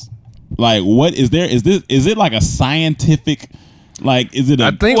hits? Like, what is there? Is it like a scientific? Like, is it a?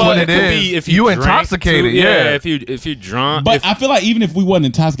 I think Well, what it it could is, be if you drank intoxicated. too. Yeah. If you drunk, But if I feel like even if we wasn't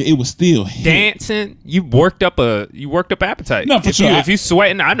intoxicated, it was still hit. dancing, you worked up appetite. No, for if sure. If you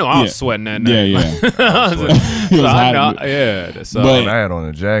sweating, I know I was sweating that night. Yeah, yeah. So was I hot. know, yeah. So But- I had on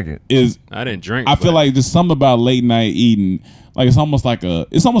a jacket. Is I didn't drink. I feel but- like there's something about late night eating. Like it's almost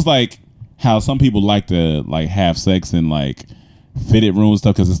like how some people like to like have sex in like fitted room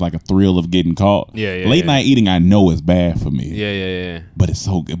stuff because it's like a thrill of getting caught. Yeah, Late yeah. night eating, I know is bad for me. yeah. But it's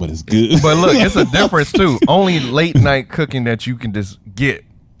so good. But it's good. But look, it's a difference too. Only late night cooking that you can just get.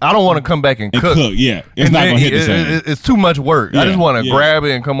 I don't want to come back and And cook. yeah. It's And not then gonna hit the same. It's too much work. I Yeah, just want to yeah. grab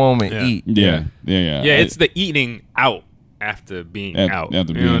it and come home and Yeah. eat. Yeah. Yeah, it's the eating out after being out.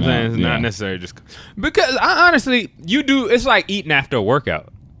 After you know what being I'm saying? out, It's yeah. not necessarily just because I honestly, you do. It's like eating after a workout.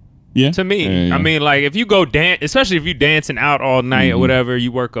 yeah. To me, Yeah, yeah. I mean, like if you go dance, especially if you dancing out all night or whatever,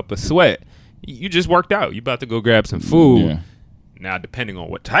 you work up a sweat. You just worked out. You about to go grab some food. Yeah. Now, depending on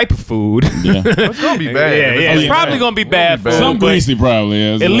what type of food, Yeah. It's gonna be bad. yeah, it's probably gonna be bad food. Some but greasy probably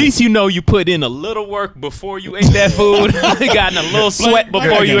is. At least you know you put in a little work before you ate that food. You got in a little sweat Like,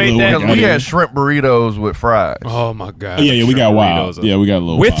 before you I got a ate little that. workout. Because we Yeah. had shrimp burritos with fries. Oh my god! Yeah, we got Shrimp wild. burritos Yeah, we got a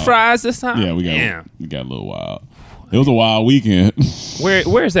little with wild. fries this time. Yeah, we Damn. got a little wild. It was a wild weekend.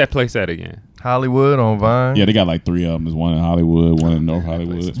 Where's that place at again? Hollywood on Vine. Yeah, they got like 3 of them. There's one in Hollywood, one in North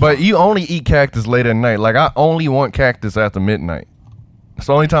Hollywood. But you only eat cactus late at night. Like I only want cactus after midnight. It's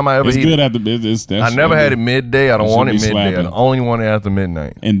the only time I ever It's eat good it. after business. I never had it midday. I don't That want should it be midday. I slapping. only want it after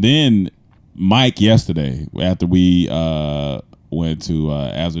midnight. And then Mike yesterday, after we went to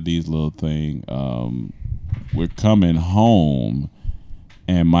Azardee's little thing, we're coming home,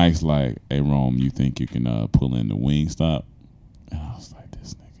 and Mike's like, "Hey, Rome, you think you can pull in the Wingstop?" And I was like,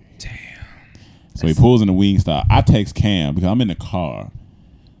 "This nigga." Damn. So he pulls in the Wingstop. I text Cam because I'm in the car.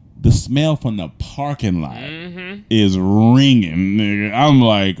 The smell from the parking lot is ringing, nigga. I'm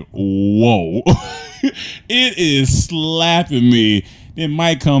like, whoa. It is slapping me. Then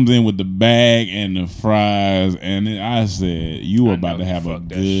Mike comes in with the bag and the fries, and then I said, "You were about to have a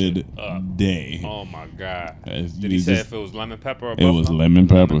good day." Oh my god! Did he say if it was lemon pepper or it was lemon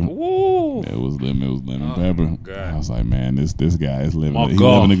pepper. Woo! It was lemon pepper. God. I was like, man, this guy is living. Oh, He's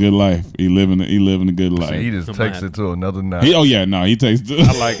God. living a good life. He living a good life. He just takes it to another notch. He takes.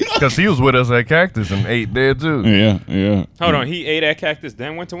 I like it. Because he was with us at Cactus and ate there too. Yeah. Hold on, he ate at Cactus,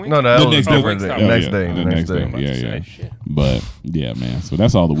 then went to Wingstop. No, that The was next different. day. The next day. The next day. I'm about to Yeah. say, shit. But yeah, man. So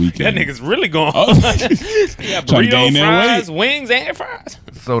that's all the weekend. That nigga's really going. Yeah, Trying to gain burrito, that fries, weight. wings, and fries.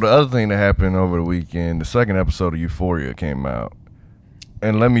 So the other thing that happened over the weekend, the second episode of Euphoria came out.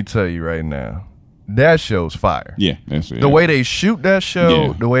 And let me tell you right now, that show's fire. Yeah, that's it. The way they shoot that show,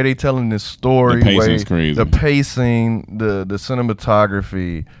 Yeah. the way they telling this story, The pacing's crazy. the pacing, the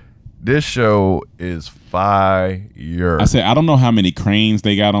cinematography, this show is fire. I said I don't know how many cranes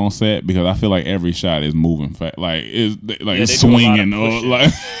they got on set because I feel like every shot is moving fast, like it's they do a lot of swinging or pushing.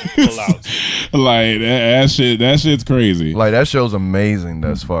 like Pull-outs. like that shit's crazy. Like that show's amazing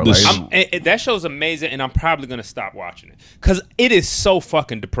thus far. The Like, That show's amazing, and I'm probably gonna stop watching it because it is so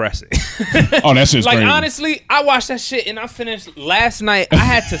fucking depressing. Oh, that shit's like crazy. honestly, I watched that shit and I finished last night. I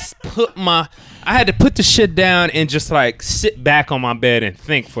had to put the shit down and just like sit back on my bed and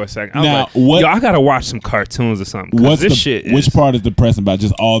think for a second. I was Now, like, what- yo, I gotta watch some cartoons or something. 'Cause this shit is, which part is depressing about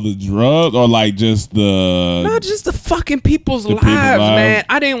just all the drugs or like just the not just the fucking people's lives, people's lives. man.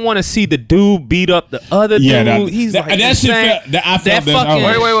 I didn't want to see the dude beat up the other Yeah, dude. that- He's that- like that shit insane. felt- that- I felt that- I was fucking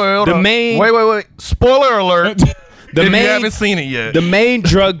like- wait, hold the on. main Wait. Spoiler alert. The if main- you haven't seen it yet. the main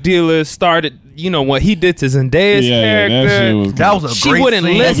drug dealer started. You know what he did to Zendaya's character. that shit was That was a She great wouldn't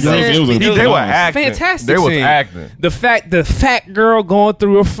scene. listen. It was a good They were scene. acting. Fantastic. They was scene. acting. The fat girl going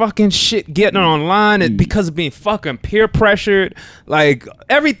through her fucking shit, getting online and because of being fucking peer pressured. Like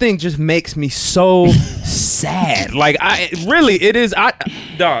everything just makes me so sad. Like it is.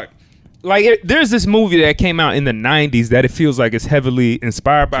 Dog. Like there's this movie that came out in the 90s that it feels like it's heavily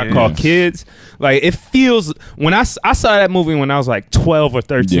inspired by called Kids. Like it feels when I saw that movie when I was like 12 or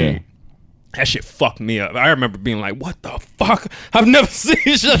 13. Yeah. That shit fucked me up. I remember being like, what the fuck? I've never seen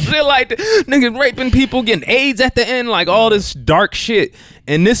shit like that. Niggas raping people, getting AIDS at the end, like all this dark shit.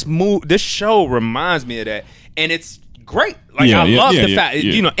 And this show reminds me of that. And it's great. Like I love the fact,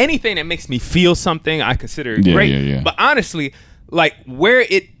 you know, anything that makes me feel something, I consider it great. Yeah. But honestly, like where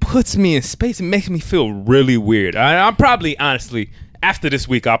it puts me in space, it makes me feel really weird. I'm probably, honestly, after this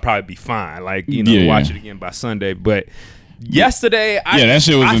week, I'll probably be fine. Like, you know, watch it again by Sunday. But yesterday, that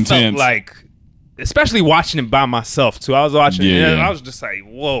shit was I intense. felt like, especially watching it by myself too. I was watching it and I was just like,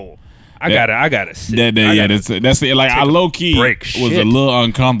 whoa. I gotta sit. That's it. Like I low key break was shit. a little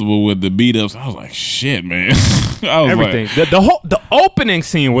uncomfortable with the beat ups. I was like, shit, man. I was Everything. Like, The opening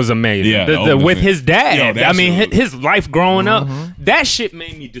scene was amazing. Yeah, The the opening with scene. his dad. Yo, that I mean, shit was- his life growing up. That shit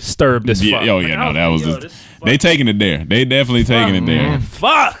made me disturbed as fuck. oh Like, yeah, I no, that like, was yo, just this they taking it there. They definitely taking it there.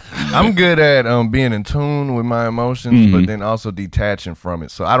 fuck. I'm good at being in tune with my emotions, but then also detaching from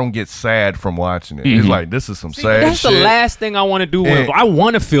it. So I don't get sad from watching it. It's like this is some sad That's shit. the last thing I want to do. And- I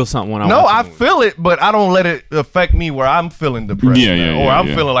want to feel something when I No, watch a I movie. feel it, but I don't let it affect me where I'm feeling depressed. Yeah, now, yeah, or I'm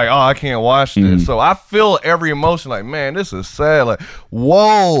yeah. feeling like, oh, I can't watch this. So I feel every emotion like, man, this is sad. Like,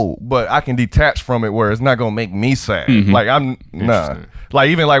 whoa. But I can detach from it where it's not going to make me sad. Like, nah. Like,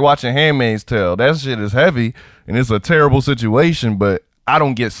 even like watching Handmaid's Tale, that shit is heavy and it's a terrible situation, but I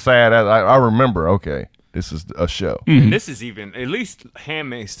don't get sad. I remember, okay, this is a show. And this is even, at least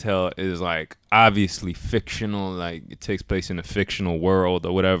Handmaid's Tale is like obviously fictional, like it takes place in a fictional world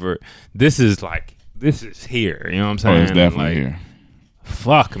or whatever. This is here, you know what I'm Oh, saying? it's definitely Like, here.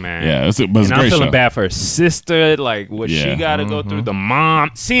 Fuck, man. Yeah, it's a and great I'm feeling show. bad for her sister, like what she Yeah. got to go through. The mom,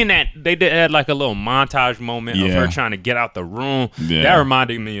 seeing that they had like a little montage moment of Yeah. her trying to get out the room. Yeah. That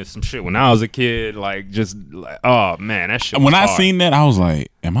reminded me of some shit when I was a kid. Like just like, oh man, that shit. When was I hard. seen that, I was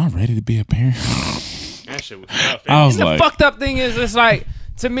like, "Am I ready to be a parent?" That shit was tough. I was And like- the fucked up thing is, it's like,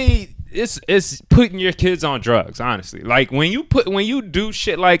 to me, it's putting your kids on drugs. Honestly, like when you do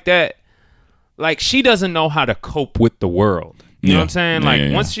shit like that, like she doesn't know how to cope with the world. You know what I'm saying? Yeah, Like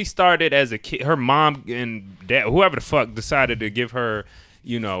yeah. once she started as a kid, her mom and dad, whoever the fuck, decided to give her,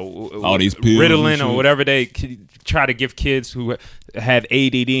 you know, All these pills and Ritalin or shit. whatever they try to give kids who have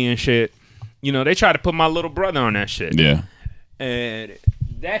ADD and shit. You know, they try to put my little brother on that shit. Yeah, And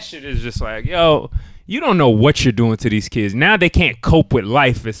that shit is just like, yo, you don't know what you're doing to these kids. Now they can't cope with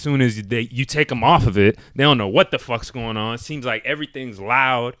life as soon as you take them off of it. They don't know what the fuck's going on. It seems like everything's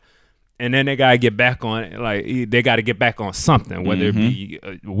loud. and then they gotta get back on it. Like they gotta get back on something, whether it be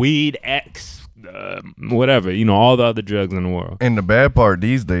weed, X, whatever. You know, all the other drugs in the world. And the bad part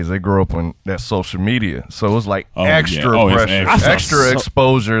these days, they grow up on that social media, so it's like extra yeah. It's pressure, extra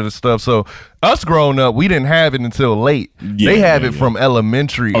exposure to stuff. So us growing up, we didn't have it until late. They have it from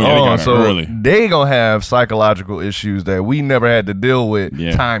elementary on, so early. they gonna have psychological issues that we never had to deal with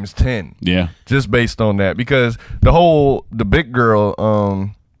times 10. Yeah, just based on that, because the big girl,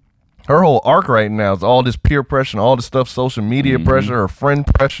 her whole arc right now is all this peer pressure and all this stuff, social media pressure, her friend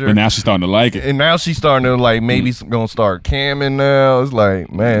pressure. And now she's starting to like it. And now she's starting to like maybe gonna start camming now. It's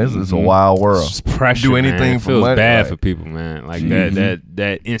like, man, this is a wild world. It's pressure, do anything man. It for feels money. bad like, for people, man. Like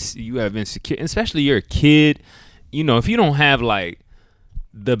you have insecurity, especially you're a kid. You know, if you don't have like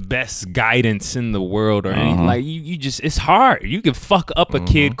the best guidance in the world or anything, like you just, it's hard. You can fuck up a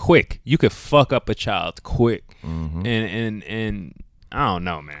kid quick. You could fuck up a child quick, and I don't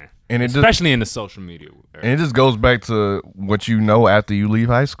know, man. And especially in the social media era. And it just goes back to what you know after you leave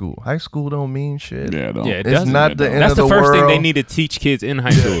high school. High school don't mean shit. Yeah, it it's doesn't. not the end That's of the the first thing world. they need to teach kids in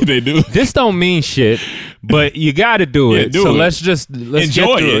high school. They do. This don't mean shit, but you got to do it. do so it. let's Enjoy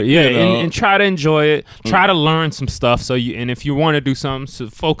get through it, it. Yeah, you know? and try to enjoy it. Try to learn some stuff. And if you want to do something, so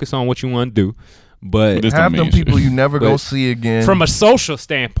focus on what you want to do. But this have don't them mean shit. people you never go But see again. from a social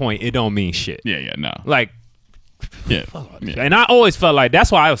standpoint, it don't mean shit. Yeah, no. Like, Yeah. and I always felt like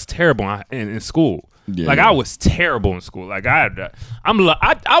that's why I was terrible in school. Yeah, like I was terrible in school. Like I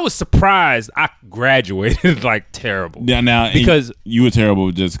was surprised I graduated like terrible. Yeah, now because you were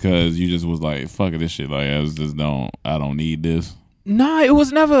terrible just because you just was like, fuck it, this shit. Like I don't need this. Nah, it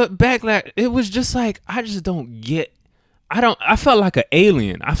was never backlash. It was just like I just don't get. I felt like an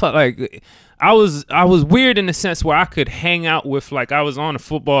alien. I felt like I was weird in the sense where I could hang out with, like, I was on a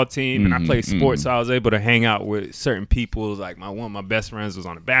football team and I played sports, so I was able to hang out with certain people. It was like one of my best friends was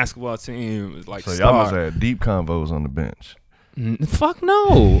on a basketball team. It was like so y'all must have had deep convos on the bench. Fuck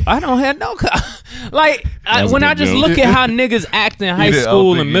no, I don't have no like when I just joke. look at how niggas act in high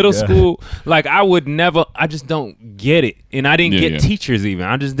school and middle school, like I would never. I just don't get it, and I didn't get teachers even.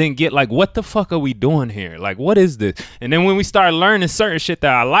 I just didn't get like, what the fuck are we doing here? Like, what is this? And then when we start learning certain shit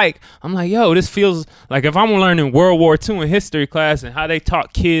that I like, I'm like, yo, this feels like if I'm learning World War II in history class and how they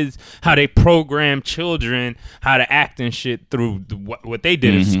taught kids, how they program children, how to act and shit through what they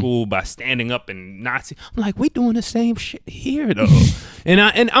did in school by standing up and Nazi. I'm like, we doing the same shit here. Though, and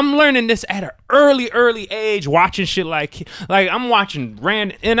I'm learning this at an early age, watching shit like I'm watching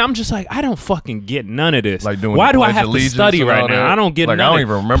Rand, and I'm just like, I don't fucking get none of this. Like doing why do I Pledge have to Allegiance study and right all now? that? I don't get like, none I don't of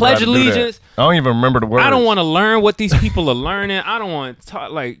even remember Pledge how to do that. Allegiance. I don't even remember the words. I don't want to learn what these people are learning. I don't want to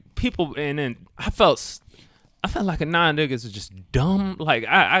talk like people. And then I felt like a niggas was just dumb. Like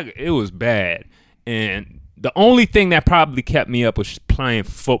it was bad. And the only thing that probably kept me up was just playing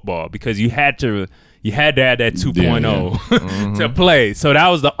football, because you had to have that 2.0 to play. So that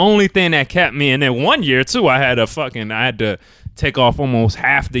was the only thing that kept me. And then one year too, I had to take off almost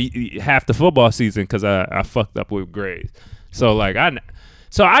half the football season because I fucked up with grades. So like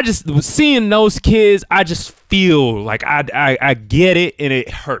I just was seeing those kids. I just feel like I get it, and it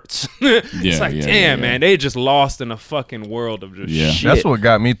hurts. It's like, damn, man, they just lost in a fucking world of just shit. That's what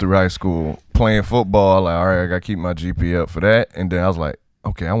got me through high school, playing football. Like, all right, I got to keep my GPA up for that. And then I was like,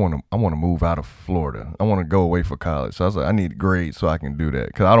 okay, I want to move out of Florida. I want to go away for college. So I was like, I need grades so I can do that,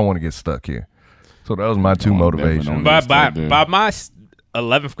 because I don't want to get stuck here. So that was my two motivations. By my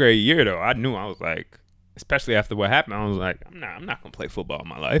 11th grade year, though, I knew, I was like, especially after what happened, I was like, I'm not gonna play football in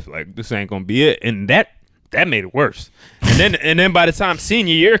my life. Like, this ain't gonna be it. And that made it worse. And then by the time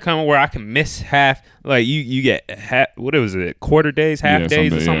senior year coming, where I can miss half, like you get what was it, quarter days, half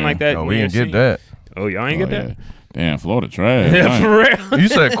days, or something like that. Oh, we didn't get that. Oh, y'all ain't get that. Damn, Florida trash. Yeah, for real. You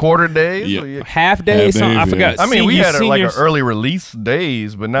said quarter days? Yeah. Half days. Something, I days, forgot. I mean, we had like an seniors. early release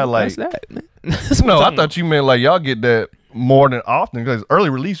days, but not like. What's that, man? No, I thought you meant like y'all get that more than often, because early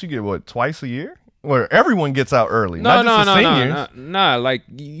release you get what, twice a year? Where everyone gets out early, not just the seniors. No. Like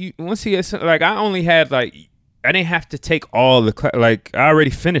you, once you get, like, I only had like, I didn't have to take all the like, I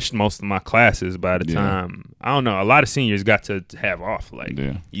already finished most of my classes by the time. I don't know. A lot of seniors got to have off. Like,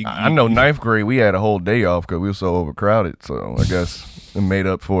 I know ninth grade we had a whole day off because we were so overcrowded. So I guess it made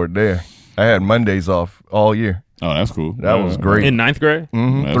up for it there. I had Mondays off all year. Oh, that's cool. That was great. In ninth grade?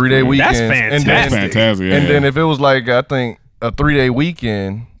 3-day weekends. That's fantastic. That's fantastic. Yeah. And then if it was like, I think a 3-day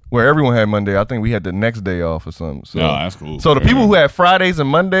weekend where everyone had Monday, I think we had the next day off or something. So, that's cool. So the people who had Fridays and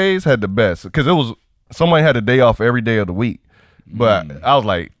Mondays had the best, because it was somebody had a day off every day of the week. But I was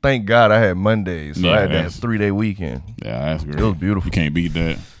like, thank God I had Mondays, so I had that 3-day weekend. Yeah, that's great. It was beautiful. You can't beat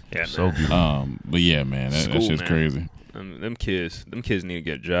that. Yeah, so beautiful. But yeah, man, that shit's crazy. Them kids need to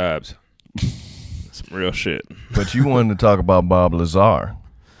get jobs. Some real shit. But you wanted to talk about Bob Lazar.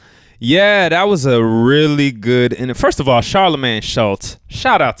 Yeah, that was a really good. And first of all, Charlamagne Schultz,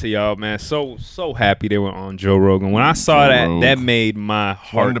 shout out to y'all, man. So happy they were on Joe Rogan. When I saw that made my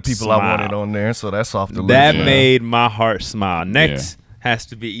heart. One of the people smile. I wanted on there, so that's off the list. That made my heart smile. Next has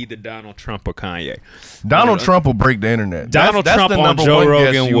to be either Donald Trump or Kanye. Donald Trump will break the internet. Donald That's Trump the on number Joe one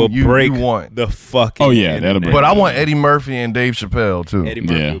Rogan guest will break want. the fucking. Oh, yeah, internet. that'll break. But I want Eddie Murphy and Dave Chappelle too. Eddie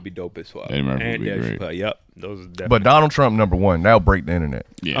Murphy Yeah. would be dope as fuck. Eddie Murphy and would be Dave great. Chappelle. Yep, those are definitely. But Donald Trump number one. That'll break the internet.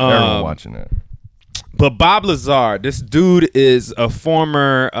 Yeah. Everyone watching that. But Bob Lazar, this dude is a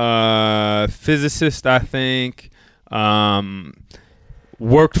former physicist, I think.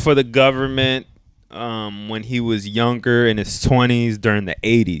 Worked for the government when he was younger in his 20s during the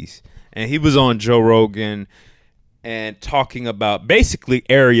 80s. And he was on Joe Rogan and talking about basically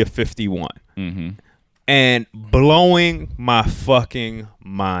Area 51. Mm-hmm. And blowing my fucking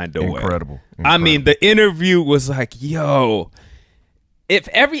mind away. Incredible. I mean, the interview was like, yo...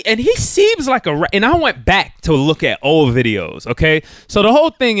 and he seems like and I went back to look at old videos, okay? So the whole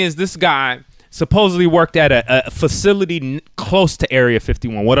thing is this guy supposedly worked at a facility close to Area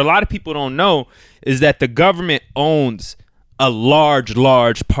 51. What a lot of people don't know is that the government owns a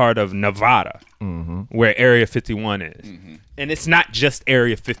large part of Nevada, where Area 51 is. Mm-hmm. And it's not just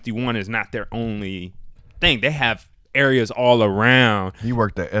Area 51 is not their only thing. They have areas all around. He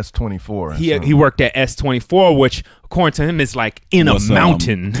worked at S24. He worked at S24, which according to him is like in a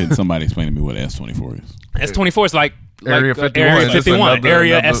mountain. Can somebody explain to me what S24 is? S24 is like Area 51. Area Just 51, another-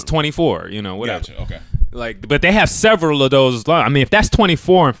 Area another- S24. You know, whatever. Gotcha. Okay. Like, but they have several of those. I mean, if that's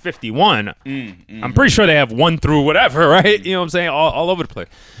 24 and 51, I'm pretty sure they have 1 through whatever, right? You know what I'm saying? All over the place.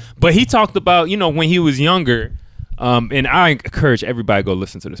 But he talked about, you know, when he was younger. And I encourage everybody to go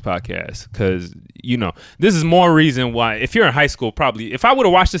listen to this podcast because, you know, this is more reason why if you're in high school, probably if I would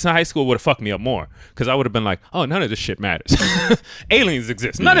have watched this in high school, it would have fuked me up more because I would have been like, oh, none of this shit matters. Aliens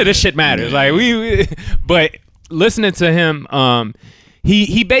exist. None of this shit matters. Like but listening to him,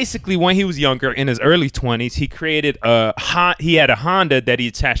 he basically when he was younger in his early 20s, he created he had a Honda that he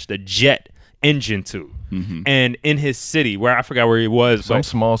attached a jet engine to. Mm-hmm. And in his city, where I forgot where he was, some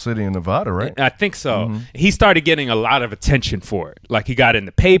small city in Nevada, right? I think so. Mm-hmm. He started getting a lot of attention for it. Like he got in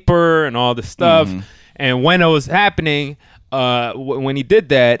the paper and all this stuff. Mm-hmm. And when it was happening, when he did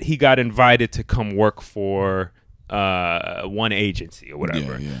that, he got invited to come work for one agency or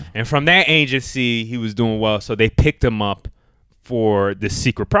whatever. Yeah. And from that agency, he was doing well, so they picked him up for this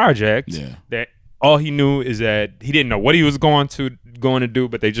secret project. Yeah. That all he knew is that he didn't know what he was going to do,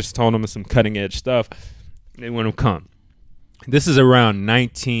 but they just told him some cutting edge stuff. They want him to come. This is around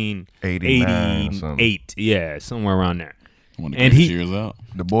 1988. Yeah, somewhere around there. And he years out.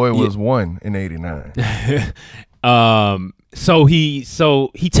 The boy was 1 in 89. So he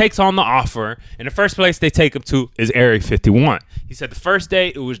takes on the offer, and the first place they take him to is Area 51. He said the first day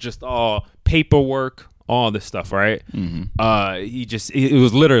it was just all paperwork, all this stuff, right? Mm-hmm. It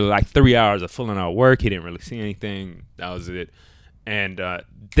was literally like 3 hours of filling out work. He didn't really see anything. That was it. And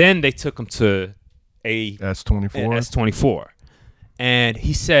then they took him to S24. And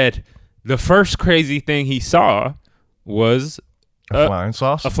he said the first crazy thing he saw was a flying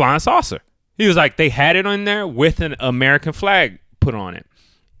saucer. A flying saucer. He was like, they had it on there with an American flag put on it.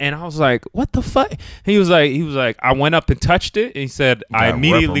 And I was like, what the fuck? He was like, I went up and touched it. And he said, I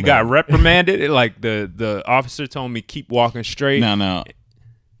immediately got reprimanded. Like the officer told me, keep walking straight. Now,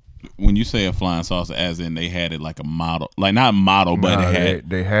 when you say a flying saucer, as in they had it like a model, like not model, but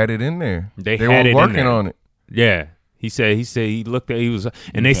they had it in there. They were working on it. Yeah. He said he looked at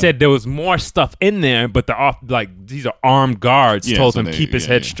they said there was more stuff in there, but these are armed guards told him keep his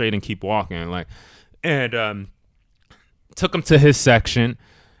head straight and keep walking. Took him to his section,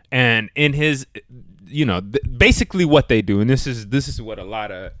 and in his, basically what they do, and this is what a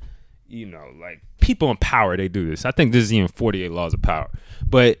lot of, like people in power, they do this. I think this is even 48 Laws of Power,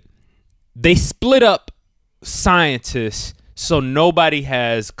 but they split up scientists so nobody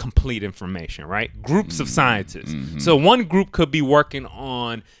has complete information, right? Groups of scientists. Mm-hmm. So one group could be working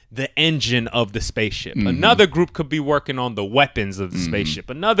on the engine of the spaceship. Mm-hmm. Another group could be working on the weapons of the spaceship.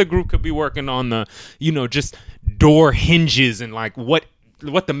 Another group could be working on the, just door hinges and like what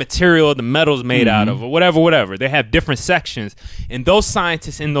the material, the metal's made out of, or whatever. They have different sections, and those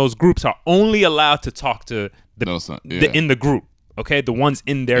scientists in those groups are only allowed to talk to in the group. Okay, the ones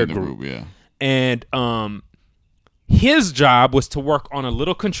in their group. Yeah, and his job was to work on a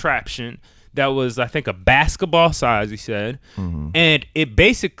little contraption that was, I think, a basketball size, he said, and it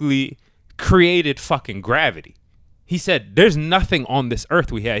basically created fucking gravity. He said, there's nothing on this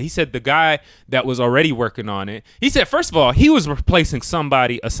earth we had. He said the guy that was already working on it, he said, first of all, he was replacing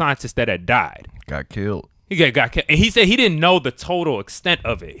a scientist that had died. got killed. He got killed. And he said he didn't know the total extent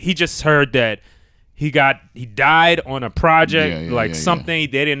of it. He just heard that he died on a project,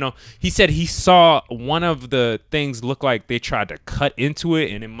 something they didn't know. He said he saw one of the things look like they tried to cut into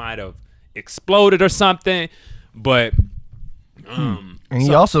it and it might have exploded or something. But and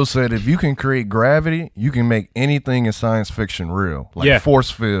he also said if you can create gravity, you can make anything in science fiction real, like force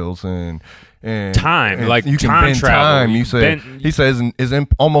fields and time, and like you can time bend travel. time. He says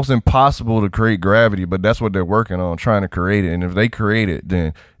it's almost impossible to create gravity, but that's what they're working on, trying to create it. And if they create it,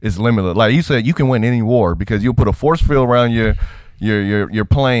 then it's limitless. Like he said, you can win any war because you'll put a force field around your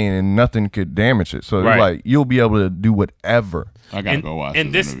plane and nothing could damage it. So it's like you'll be able to do whatever. I gotta go watch.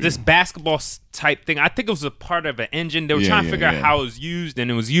 And this basketball type thing, I think it was a part of an engine. They were trying to figure out how it was used, and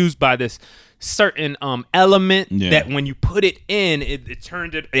it was used by this certain element that when you put it in, it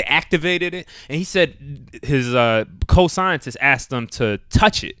activated it. And he said his co-scientist asked him to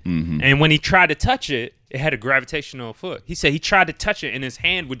touch it, and when he tried to touch it, it had a gravitational foot. He said he tried to touch it, and his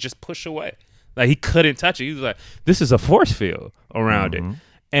hand would just push away, like he couldn't touch it. He was like, "This is a force field around it,"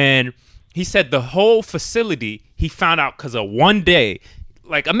 and he said the whole facility he found out because of one day.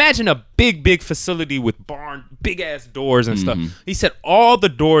 Like imagine a big facility with big ass doors and stuff. He said all the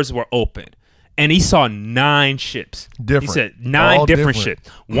doors were open. And he saw 9 ships. Different. He said 9 different ships.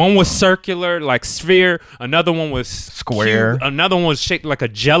 One was circular, like sphere. Another one was square. Cube. Another one was shaped like a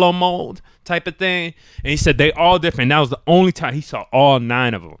Jello mold type of thing. And he said they all different. And that was the only time he saw all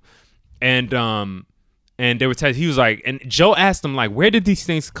 9 of them. And they were telling. He was like, and Joe asked him like, where did these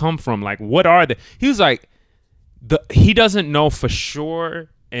things come from? Like, what are they? He was like, he doesn't know for sure.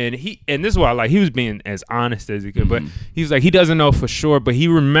 And this is why he was being as honest as he could, but he was like, he doesn't know for sure, but he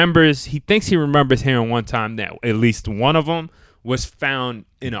thinks he remembers hearing one time that at least one of them was found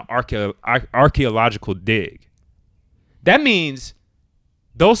in an archaeological dig. That means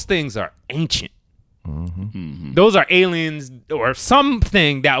those things are ancient. Those are aliens or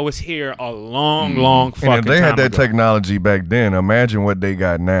something that was here a long fucking time. And if they had that ago. Technology back then, imagine what they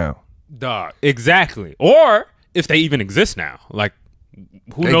got now. Dog, exactly. Or if they even exist now, like.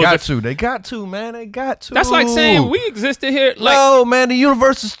 Who They knows got if- to. They got to, man. They got to. That's like saying we existed here. Like, no, man. The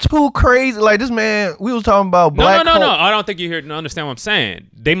universe is too crazy. Like this man, we was talking about black no. hole. I don't think you're here to understand what I'm saying.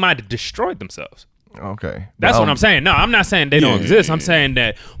 They might have destroyed themselves. Okay. That's what I'm saying. No, I'm not saying they don't exist. I'm saying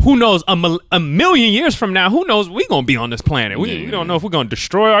that who knows a million years from now, who knows we going to be on this planet. We don't know if we're going to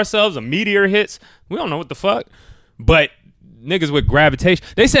destroy ourselves. A meteor hits. We don't know what the fuck. But niggas with gravitation.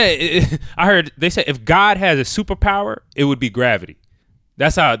 They said, they said if God has a superpower, it would be gravity.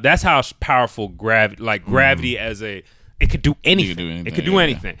 That's how powerful gravity as it could do anything. It could do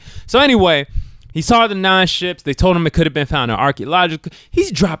anything. So anyway, he saw the 9 ships. They told him it could have been found in archaeological.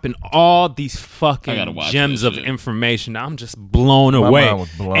 He's dropping all these fucking gems of information. I'm just blown away. mind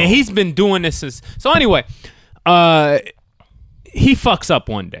was blown. And he's been doing this since. So anyway, he fucks up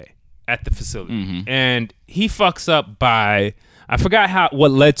one day at the facility, and he fucks up by I forgot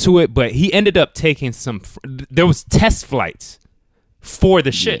what led to it, but he ended up taking there was test flights for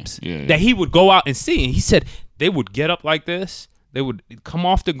the ships that he would go out and see. And he said they would get up like this. They would come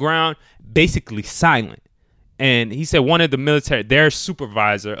off the ground basically silent. And he said one of the military, their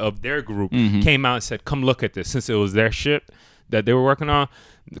supervisor of their group came out and said, come look at this. Since it was their ship that they were working on,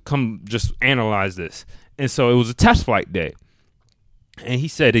 come just analyze this. And so it was a test flight day. And he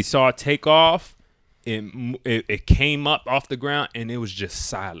said he saw it take off. It came up off the ground and it was just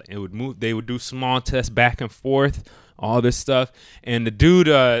silent. It would move. They would do small tests back and forth, all this stuff. And the dude,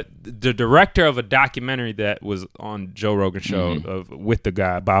 the director of a documentary that was on Joe Rogan show with the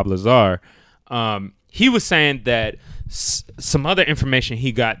guy Bob Lazar, he was saying that some other information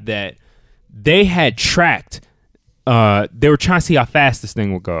he got that they had tracked. They were trying to see how fast this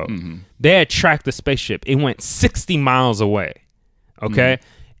thing would go. They had tracked the spaceship. It went 60 miles away. Okay.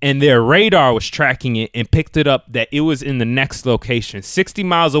 And their radar was tracking it and picked it up that it was in the next location, 60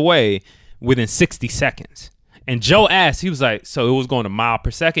 miles away within 60 seconds. And Joe asked, he was like, so it was going a mile per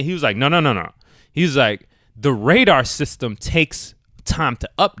second? He was like, no. He was like, the radar system takes time to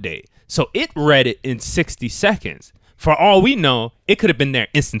update. So it read it in 60 seconds. For all we know, it could have been there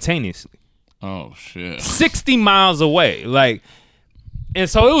instantaneously. Oh, shit. 60 miles away. And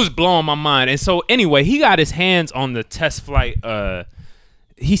so it was blowing my mind. And so anyway, he got his hands on the test flight,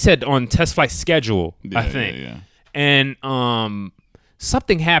 he said on test flight schedule, I think. Yeah. And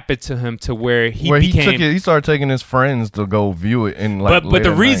something happened to him to where he started taking his friends to go view it and but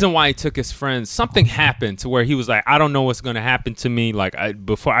the reason why he took his friends, something happened to where he was like, I don't know what's gonna happen to me. I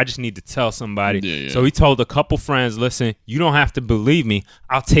just need to tell somebody. Yeah. So he told a couple friends, listen, you don't have to believe me.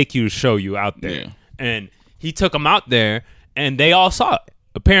 I'll take you to show you out there. Yeah. And he took them out there and they all saw it.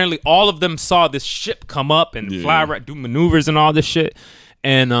 Apparently, all of them saw this ship come up and fly right, do maneuvers and all this shit.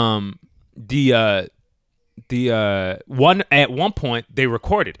 And the one at one point they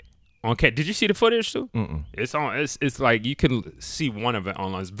recorded it. Okay, did you see the footage too? Mm-mm. It's on. It's like you can see one of it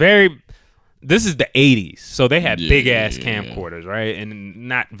online. It's very. This is the 80s, so they had big ass camcorders, right, and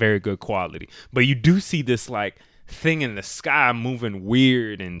not very good quality. But you do see this like thing in the sky moving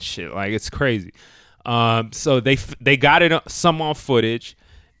weird and shit. Like it's crazy. So they got it some on footage,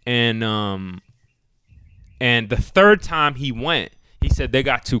 and the third time he went, he said they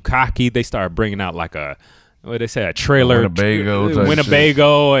got too cocky. They started bringing out like a. What they say, a trailer,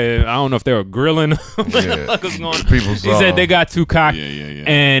 Winnebago, and I don't know if they were grilling. What's going on? He said they got too cocky,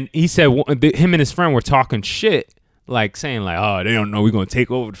 and he said him and his friend were talking shit, like saying like, "Oh, they don't know we're gonna take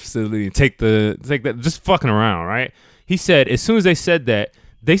over the facility and take that," just fucking around, right? He said as soon as they said that,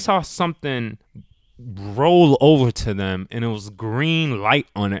 they saw something roll over to them, and it was green light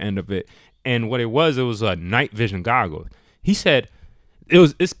on the end of it, and what it was a night vision goggles. He said.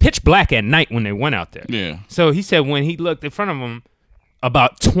 It's pitch black at night when they went out there. Yeah. So he said when he looked in front of him,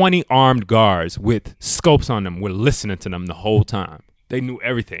 about 20 armed guards with scopes on them were listening to them the whole time. They knew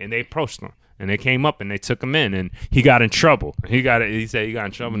everything, and they approached him, and they came up and they took him in, and he got in trouble. He said he got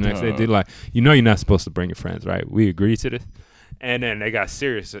in trouble. The next day, they're like, you're not supposed to bring your friends, right? We agreed to this, and then they got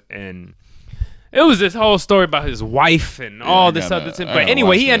serious and. It was this whole story about his wife and all this other thing. But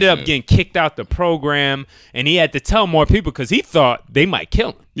anyway, he ended up getting kicked out the program, and he had to tell more people because he thought they might kill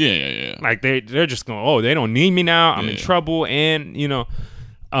him. Yeah. Like they're just going, they don't need me now. I'm in trouble, and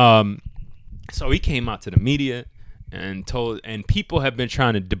so he came out to the media and people have been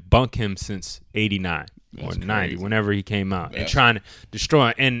trying to debunk him since '89 or '90, whenever he came out, and trying to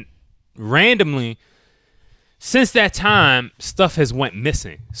destroy. And randomly. Since that time, stuff has went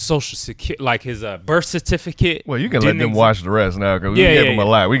missing. Social security, like his birth certificate. Well, you can let them watch the rest now because we gave them a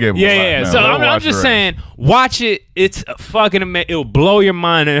lot. We gave them a lot. Yeah. So I'm just saying, watch it. It's fucking amazing. It'll blow your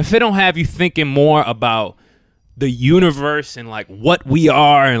mind. And if it don't have you thinking more about the universe and like what we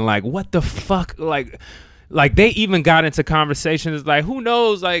are and like what the fuck, like they even got into conversations like, who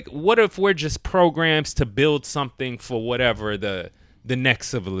knows? Like, what if we're just programs to build something for whatever the next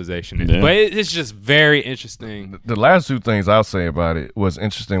civilization is. But it's just very interesting. The last two things I'll say about it was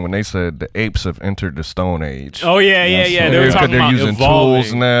interesting when they said the apes have entered the Stone Age. Oh, yeah. They were talking about using evolving.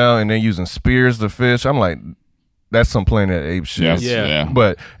 tools now, and they're using spears to fish. I'm like, that's some Planet Ape shit. Yeah.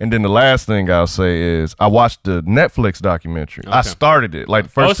 But, and then the last thing I'll say is I watched the Netflix documentary. Okay. I started it, like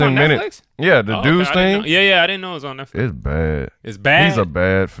the first 10 minutes. Netflix? Yeah, the dude's thing. Yeah, I didn't know it was on Netflix. It's bad. It's bad? He's a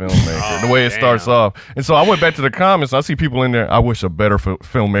bad filmmaker. The way it starts off. And so I went back to the comments. I see people in there, I wish a better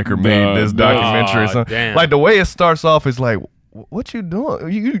filmmaker made this documentary or something. Damn. Like the way it starts off is like, what you doing?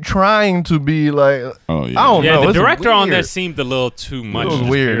 You trying to be like, I don't know. The director on there seemed a little too much. It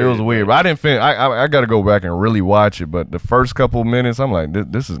was weird. But I didn't finish. I got to go back and really watch it. But the first couple minutes, I'm like,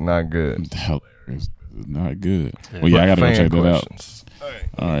 this is not good. Hilarious. It's not good. Well, I got to go check that out.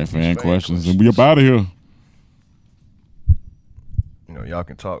 All right, fan questions. And we up out of here. Y'all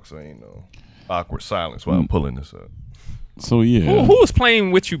can talk, so ain't no awkward silence while I'm pulling this up. So, yeah. Who was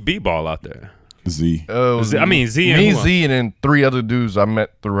playing with you b-ball out there? Z. Z and me, Z, and then 3 other dudes I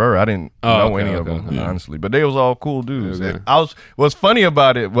met through her. I didn't know any of them, honestly. But they was all cool dudes. Okay. What's funny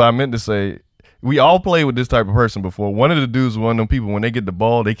about it, what I meant to say, we all played with this type of person before. One of the dudes, one of them people, when they get the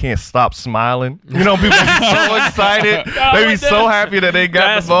ball, they can't stop smiling. People be so excited. They be so happy that they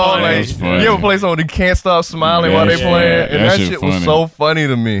got the ball. Like, you ever play someone who can't stop smiling while they playing? And that shit was so funny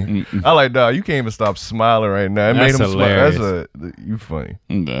to me. I like, dog, you can't even stop smiling right now. It made him smile. You funny.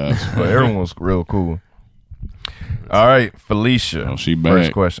 But everyone was real cool. All right, Felicia. She back.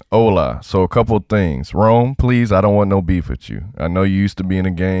 First question. Hola. So a couple of things. Rome, please, I don't want no beef with you. I know you used to be in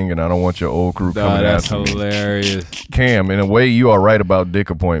a gang, and I don't want your old crew coming after me. That's hilarious. Cam, in a way, you are right about dick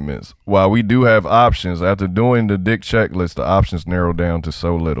appointments. While we do have options, after doing the dick checklist, the options narrow down to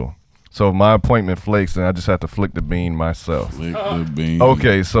so little. So if my appointment flakes, then I just have to flick the bean myself. Flick the bean.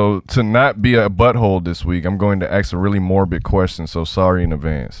 Okay, so to not be a butthole this week, I'm going to ask a really morbid question, so sorry in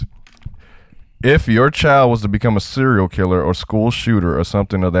advance. If your child was to become a serial killer or school shooter or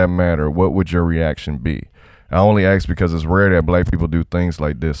something of that matter, what would your reaction be? I only ask because it's rare that black people do things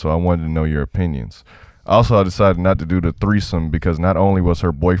like this, so I wanted to know your opinions. Also, I decided not to do the threesome because not only was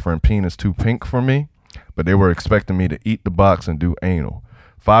her boyfriend penis too pink for me, but they were expecting me to eat the box and do anal.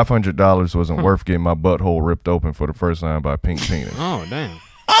 $500 wasn't worth getting my butthole ripped open for the first time by pink penis. Oh, damn.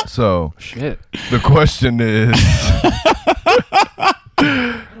 So, shit. The question is...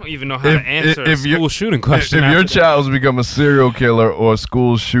 I don't even know how to answer a school shooting question. If your child's become a serial killer or a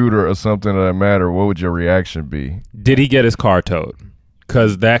school shooter or something of that matter, what would your reaction be? Did he get his car towed?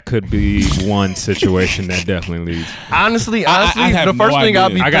 Because that could be one situation that definitely leads. Honestly, I have the first no thing idea. I'll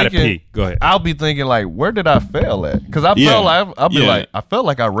be I gotta thinking, pee. Go ahead. I'll be thinking like, where did I fail at? Because I Yeah. felt like I'll be Yeah. like, I felt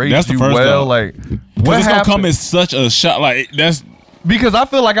like I raised That's the you first well. thought. Like, Because what it's gonna happened? come as such a shot. Like that's Because I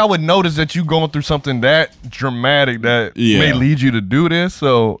feel like I would notice that you going through something that dramatic that Yeah. may lead you to do this.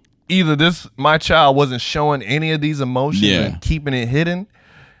 So either my child wasn't showing any of these emotions Yeah. and keeping it hidden.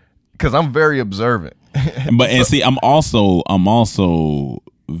 Because I'm very observant. and see, I'm also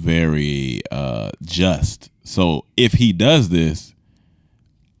very just. So if he does this,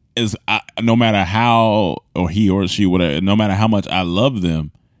 no matter how, or he or she, whatever, no matter how much I love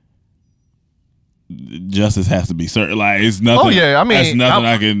them, justice has to be certain. Like it's nothing. Oh yeah, I mean, it's nothing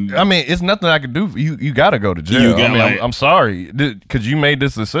I can. I mean, it's nothing I can do. You got to go to jail. You got, I mean, like- I'm sorry because you made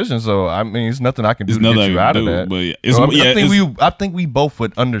this decision. So I mean, it's nothing I can do to There's get nothing you I out can of do, that. but yeah, it's- So, yeah, I think we both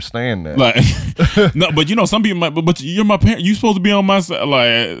would understand that. Like no, but some people might. But you're my parent. You supposed to be on my side.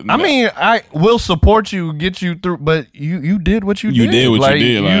 Like I mean, I will support you, get you through, but you did what you did. You did what you like,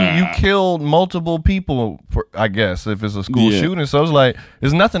 did, like, you killed multiple people. I guess if it's a school Yeah. shooting, so it's like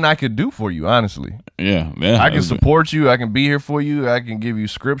there's nothing I could do for you. Honestly, yeah. I can support you. I can be here for you. I can give you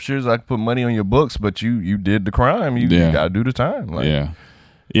scriptures. I can put money on your books. But you did the crime. You got to do the time. Like,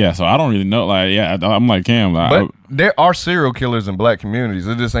 Yeah. So I don't really know. Like, I'm like Cam. Like, But there are serial killers in black communities.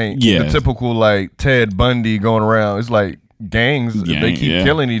 It just ain't the typical like Ted Bundy going around. It's like gangs. If they keep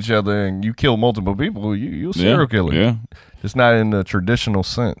killing each other and you kill multiple people, you're a serial killer. Yeah. It's not in the traditional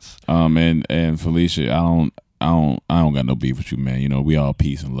sense. And Felicia, I don't got no beef with you, man. You know, we all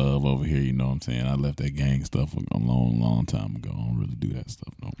peace and love over here. You know what I'm saying? I left that gang stuff a long time ago. I don't really do that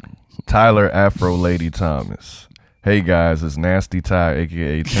stuff no more. So. Tyler Afro Lady Thomas. Hey guys, it's Nasty Ty,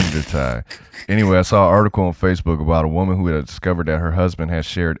 aka Tender Ty. Anyway, I saw an article on Facebook about a woman who had discovered that her husband had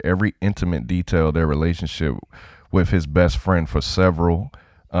shared every intimate detail of their relationship with his best friend for several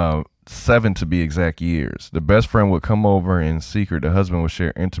 7 to be exact years. The best friend would come over in secret. The husband would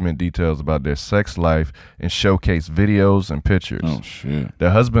share intimate details about their sex life and showcase videos and pictures. Oh shit.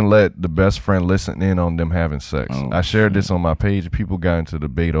 The husband let the best friend listen in on them having sex. Oh, I shared this on my page and people got into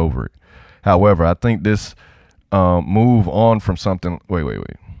debate over it. However, I think this move on from something. Wait.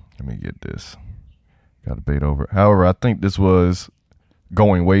 Let me get this. Got debate over it. However, I think this was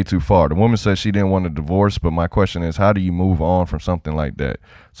going way too far. The woman said she didn't want a divorce, but my question is, how do you move on from something like that?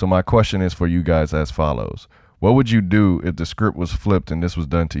 So my question is for you guys as follows. What would you do if the script was flipped and this was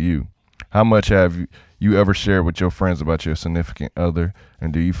done to you? How much have you ever shared with your friends about your significant other?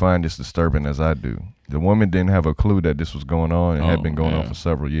 And do you find this disturbing as I do? The woman didn't have a clue that this was going on and had been going on for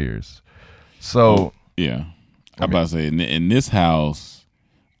several years. So, yeah. I'm about to say, in this house,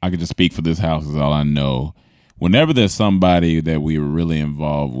 I could just speak for this house is all I know. Whenever there's somebody that we were really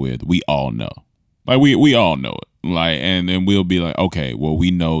involved with, we all know. Like, we all know it. Like, and then we'll be like, okay, well, we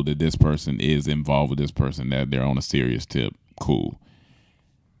know that this person is involved with this person, that they're on a serious tip. Cool.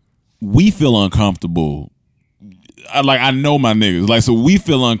 We feel uncomfortable. I know my niggas. Like, so we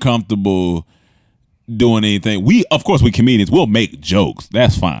feel uncomfortable doing anything. Of course, we comedians, we'll make jokes.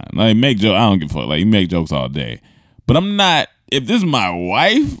 That's fine. Like, make jokes. I don't give a fuck. Like, you make jokes all day. But I'm not, if this is my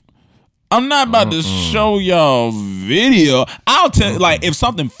wife, I'm not about to show y'all video. I'll tell, like, if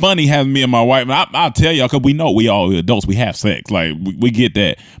something funny has me and my wife, I'll tell y'all, because we know we all adults, we have sex. Like, we get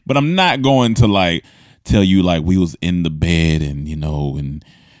that. But I'm not going to, like, tell you, like, we was in the bed and, you know, and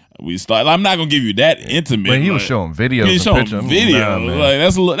we started. I'm not going to give you that intimate. but he like, was showing videos. He was showing and pictures. video. Nah, man.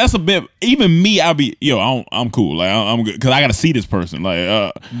 Like, that's a bit, even me, I'll be, I'm cool. Like, I'm good. Because I got to see this person.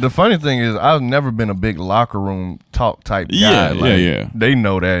 Like, the funny thing is, I've never been a big locker room talk type guy. Yeah, like, yeah. They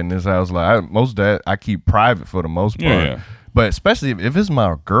know that in this house. Like, most of that I keep private for the most part. Yeah. But especially if it's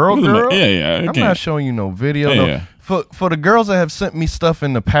my girl, it I'm can't. not showing you no video. Yeah, no. yeah. For the girls that have sent me stuff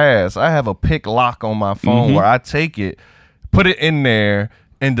in the past, I have a pick lock on my phone Mm-hmm. where I take it, put it in there,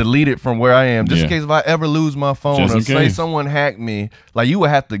 and delete it from where I am, just in Yeah. case if I ever lose my phone Just or in say case. someone hacked me. Like, you would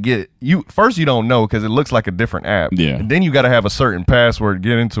have to get first. You don't know because it looks like a different app. Yeah. And then you got to have a certain password to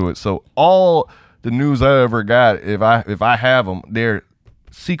get into it. So all the news I ever got, if I have them, they're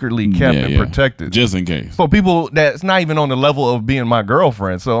secretly kept and protected. Just in case. For people that's not even on the level of being my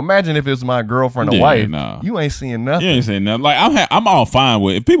girlfriend. So imagine if it's my girlfriend or Yeah, wife. nah. You ain't seeing nothing. You ain't saying nothing. Like, I'm all fine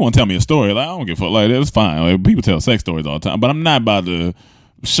with, if people want to tell me a story, like, I don't give a fuck. Like, that's fine. Like, people tell sex stories all the time, but I'm not about to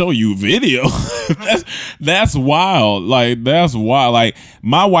show you video. that's wild. Like, that's wild. Like,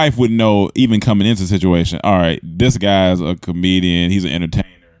 my wife would know, even coming into the situation, all right, this guy's a comedian, he's an entertainer,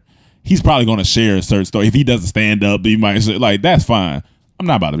 he's probably going to share a certain story. If he doesn't stand up, he might like, that's fine. I'm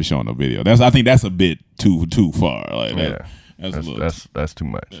not about to be showing no video. I think that's a bit too far. Like that. Yeah. That's too much. That's too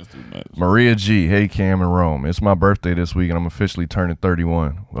much. Maria G. Hey, Cam and Rome. It's my birthday this week, and I'm officially turning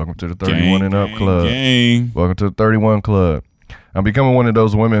 31. Welcome to the 31 and Up Club. Welcome to the 31 Club. I'm becoming one of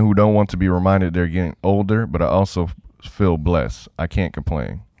those women who don't want to be reminded they're getting older, but I also feel blessed. I can't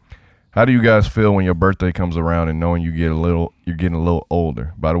complain. How do you guys feel when your birthday comes around and knowing you're getting a little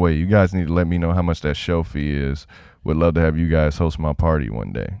older? By the way, you guys need to let me know how much that show fee is. Would love to have you guys host my party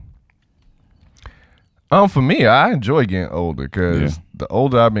one day. For me, I enjoy getting older because the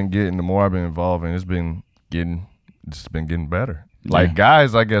older I've been getting, the more I've been involved in. It's been getting better. Like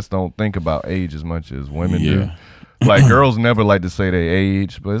guys, I guess don't think about age as much as women do. Like girls never like to say they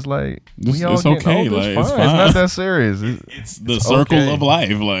age, but it's like we all it's get okay. older. Like, It's it's fine. fine. It's not that serious. It's the circle okay. of life.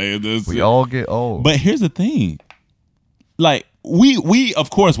 Like We all get old. But here's the thing. Like we of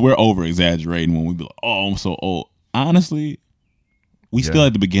course we're over exaggerating when we be like, oh, I'm so old. Honestly, we still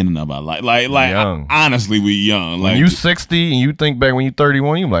at the beginning of our life. Like Young. honestly, we young. Like when you 60 and you think back when you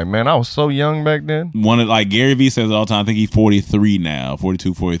 31, you like, man, I was so young back then. one of like Gary Vee says all the time, I think he's 43 now,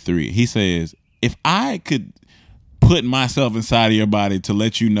 42, 43. He says, if I could put myself inside of your body to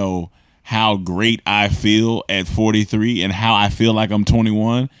let you know how great I feel at 43 and how I feel like I'm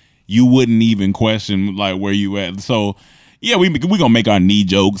 21, you wouldn't even question like where you at. So yeah, we gonna make our knee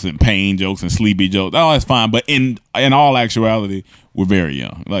jokes and pain jokes and sleepy jokes. Oh, that's fine. But in all actuality, we're very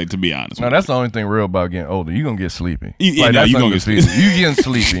young. Like, to be honest. Now that's the only thing real about getting older. You're gonna get sleepy. You That's gonna get sleepy. You getting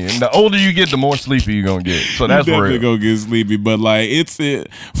sleepy, and the older you get, the more sleepy you're gonna get. So that's you definitely real. gonna get sleepy. But like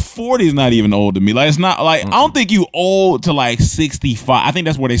 40 is not even old to me. Like it's not like I don't think you old to like 65. I think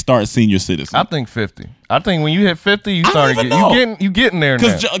that's where they start senior citizens. I think 50. I think when you hit 50, you I start don't getting even know. you getting there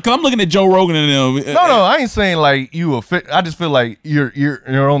now. Because I'm looking at Joe Rogan and them. No, I ain't saying like you a fit. I just feel like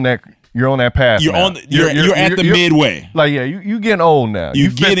you're on that path. You're now. on. You're at the midway. Like you getting old now. You're You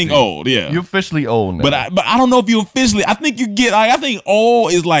 50. getting old. Yeah. You're officially old now. But I don't know if you officially. I think you get. I think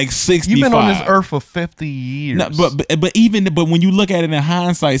old is like 65. You've been on this earth for 50 years. No, but when you look at it in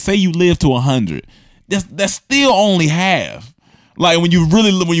hindsight, say you live to 100, that's still only half. Like when you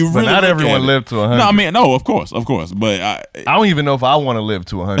really But not look everyone at it. lived to 100. No, I mean no, of course. But I don't even know if I want to live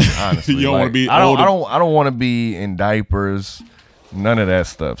to 100. Honestly, You don't wanna be I older? don't want to be in diapers. None of that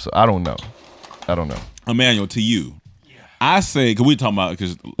stuff. So I don't know. Emmanuel, to you, I say, cause we talking about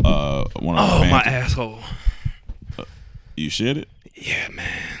because one of our fans, my asshole. you shit it. Yeah, man.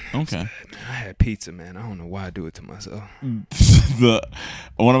 Okay. Man, I had pizza, man. I don't know why I do it to myself.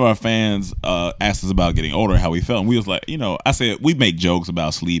 One of our fans asked us about getting older, how we felt, and we was like, I said we make jokes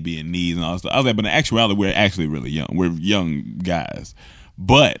about sleepy and knees and all that stuff. I was like, but in actuality, we're actually really young. We're young guys.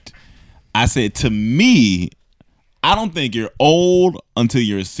 But I said, to me, I don't think you're old until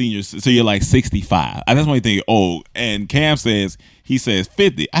you're a senior. So you're like 65. That's when you think you're old. And Cam says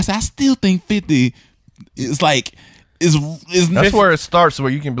 50. I said I still think 50 is like. That's where it starts, where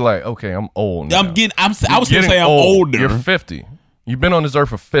you can be like, okay, I'm old now. I was gonna say I'm older. You're 50. You've been on this earth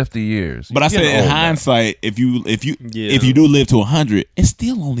for 50 years. But I said in hindsight, if you do live to 100, it's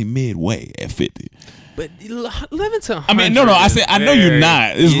still only midway at 50. But living to 100. I mean, no. I said I know you're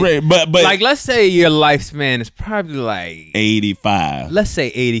not. It's rare, but like, let's say your lifespan is probably like 85. Let's say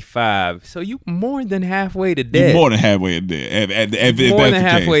 85. So you more than halfway to dead. You're more than halfway to dead. If more that's than the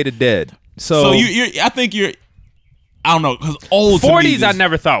halfway case. to dead. So I think you're. I don't know, because old 40s I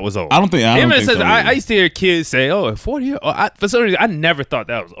never thought was old. I don't think so either. I used to hear kids say, "Oh, 40." For some reason, I never thought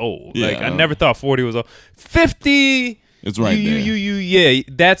that was old. Yeah. Like I never thought 40 was old. 50. It's right there. Yeah.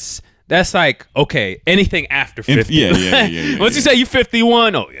 That's like, okay. Anything after 50. Yeah. Once you say you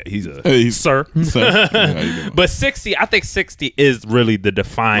 51, oh yeah, he's sir. Sir. Yeah, how you doing? But 60, I think 60 is really the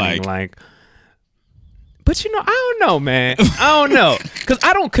defining like. But I don't know, man. I don't know, because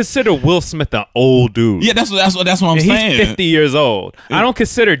I don't consider Will Smith an old dude. Yeah, that's what I'm saying. He's 50 years old. I don't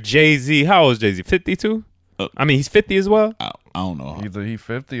consider Jay-Z. How old is Jay-Z? 52? I mean, he's 50 as well. I don't know. Either he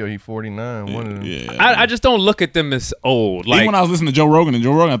 50 or he 49. One of them. Yeah. I just don't look at them as old. Like Even when I was listening to Joe Rogan,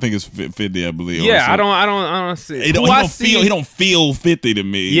 I think it's 50, I believe. yeah, So- I don't see. He don't feel 50 to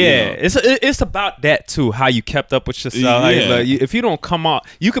me. Yeah, it's about that too. How you kept up with yourself. Yeah. Like, if you don't come out,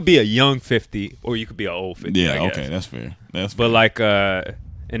 you could be a young 50 or you could be an old 50. Yeah, I guess. okay, that's fair. But like,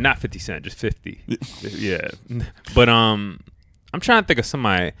 and not 50 Cent, just 50. Yeah, but I'm trying to think of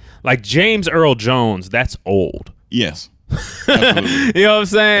somebody like James Earl Jones. That's old. Yes. Absolutely. You know what I'm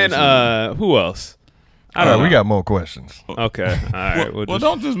saying? Who else? I don't know. We got more questions. Okay, all right. Well,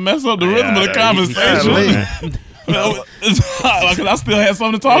 don't just mess up the rhythm of the conversation. Because I still had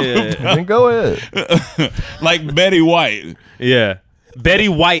something to talk about. Then go ahead. Like Betty White. Yeah. Betty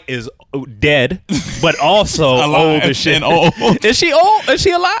White is dead, but also old as shit. and old. Is she old? Is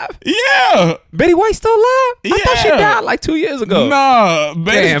she alive? Yeah. Betty White still alive? I thought she Yeah. died like 2 years ago. Nah,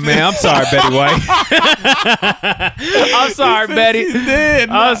 Damn, man. I'm sorry, Betty White. I'm sorry, Betty. She's dead.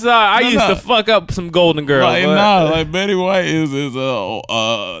 I'm sorry. I used to nah. fuck up some Golden Girls. Like, but nah, like Betty White is a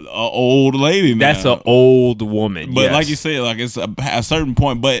old lady now. that's an old woman. But yes. like you said, like it's a certain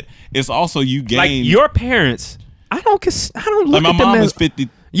point, but it's also you gain. like your parents, I don't look like my at them mom as is 50.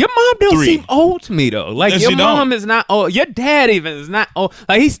 Your mom don't 3. seem old to me though. Like No, your she mom don't. is not old. Your dad even is not old.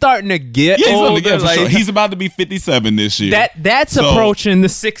 Like he's starting to get Yeah, he's older. gonna get for like, sure. He's about to be 57 this year. that's So, approaching the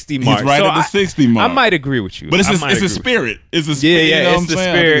 60 mark. He's right So at the 60 mark. I might agree with you. But it's I a, might it's a agree with spirit. It's a you. spirit. Yeah, you know it's what the I'm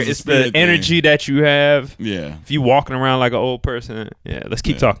saying? spirit. It's a It's the spirit thing. energy that you have. Yeah. If you walking around like an old person, yeah. Let's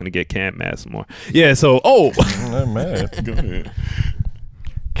keep talking to get Cam mad some more. Yeah. So I'm not mad. Go ahead.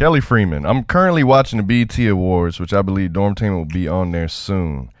 Kelly Freeman. I'm currently watching the BET Awards, which I believe Dorm Team will be on there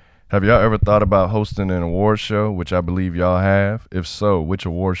soon. Have y'all ever thought about hosting an award show, which I believe y'all have? If so, which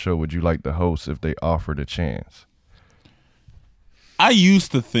award show would you like to host if they offered a chance? I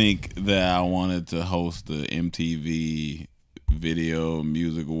used to think that I wanted to host the MTV Video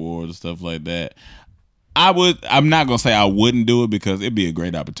Music Awards and stuff like that. I'm not gonna say I wouldn't do it because it'd be a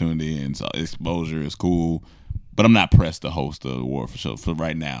great opportunity and so exposure is cool. But I'm not pressed to host the award for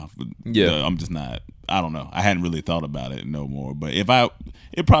right now. Yeah. I'm just not. I don't know. I hadn't really thought about it no more. But it'd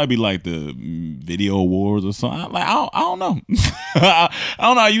probably be like the video awards or something. Like I don't know. I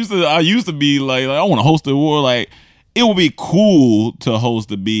don't know. I used to be like I want to host the award. Like it would be cool to host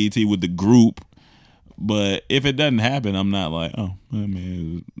the BET with the group. But if it doesn't happen, I'm not like, oh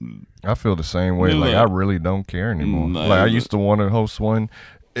man. I feel the same way. Yeah, Like look. I really don't care anymore. Like, Like I used to want to host one.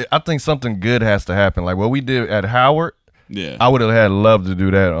 I think something good has to happen. Like what we did at Howard, Yeah. I would have had loved to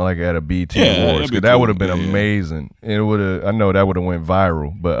do that like at a BT Yeah, Awards that'd be because that cool. would have been Yeah, yeah. amazing. It would have. I know that would have went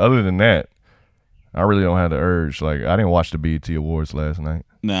viral. But other than that, I really don't have the urge. Like I didn't watch the BT Awards last night.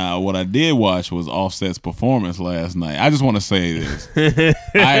 Now, what I did watch was Offset's performance last night. I just want to say this.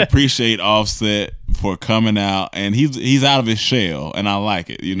 I appreciate Offset for coming out, and he's out of his shell, and I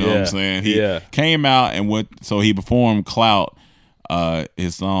like it. You know what I'm saying? He came out and he performed Clout,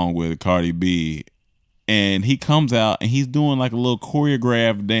 his song with Cardi B, and he comes out and he's doing like a little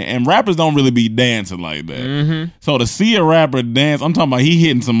choreographed dance. And rappers don't really be dancing like that. Mm-hmm. So to see a rapper dance, I'm talking about he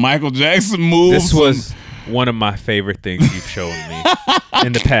hitting some Michael Jackson moves. This was one of my favorite things you've shown me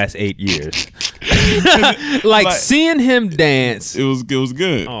in the past 8 years. like seeing him dance. It was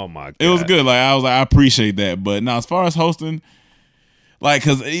good. Oh my god. It was good. Like I was like, I appreciate that. But now as far as hosting, like,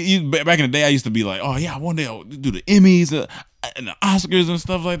 cause back in the day I used to be like, oh yeah, one day I'll do the Emmys and the Oscars and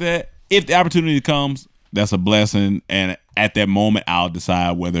stuff like that. If the opportunity comes, that's a blessing. And at that moment I'll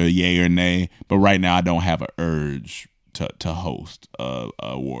decide whether yay or nay. But right now I don't have an urge to host a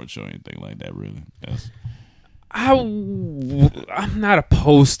award show or anything like that, really. I'm not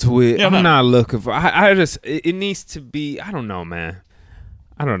opposed to it. Yeah, I'm not looking for. I just it needs to be. I don't know, man.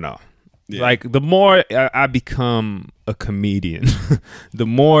 I don't know. Yeah. Like the more I become a comedian, the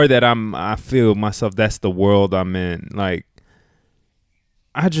more that I feel myself. That's the world I'm in. Like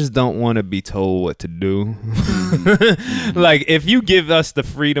I just don't want to be told what to do. Like if you give us the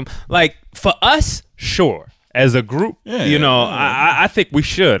freedom, like for us, sure. As a group, I think we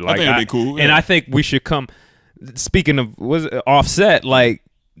should. Like, I think it'd be cool, and yeah. I think we should come. Speaking of Offset, like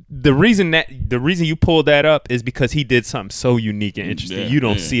the reason you pulled that up is because he did something so unique and interesting. You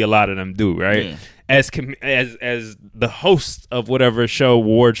don't see a lot of them do, right? Yeah. As the host of whatever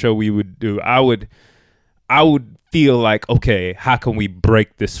award show we would do, I would feel like, okay, how can we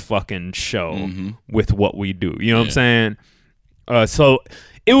break this fucking show with what we do? You know what I'm saying? So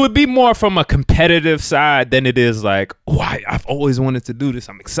it would be more from a competitive side than it is like, oh, I've always wanted to do this.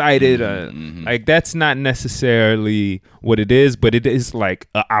 I'm excited. Like that's not necessarily what it is, but it is like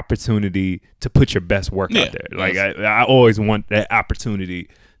an opportunity to put your best work out there. Like I always want that opportunity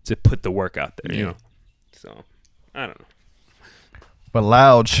to put the work out there, you know? So I don't know.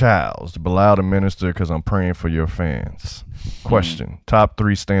 Bilal Childs, Bilal the Minister, because I'm praying for your fans. Question, top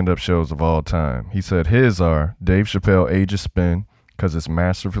 3 stand-up shows of all time. He said his are Dave Chappelle, Age of Spin, because it's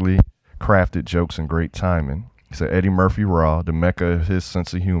masterfully crafted jokes and great timing. He said Eddie Murphy Raw, the mecca of his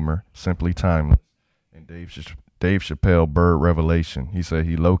sense of humor, simply timeless. And Dave Chappelle, Bird Revelation. He said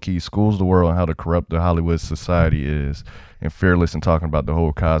he low-key schools the world on how corrupt the Hollywood society is and fearless in talking about the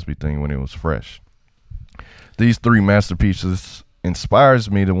whole Cosby thing when it was fresh. These 3 masterpieces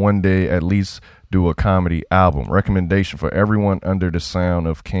inspires me to one day at least do a comedy album. Recommendation for everyone under the sound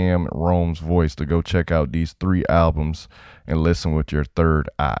of Cam Rome's voice to go check out these 3 albums and listen with your third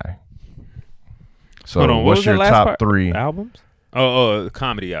eye. So Hold on, what what's was that your last top part? 3 albums? Oh,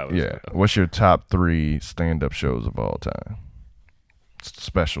 comedy hours. Yeah. What's your top 3 stand-up shows of all time?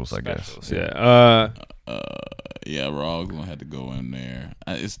 Specials, I guess. Yeah. Yeah, Raw's gonna have to go in there.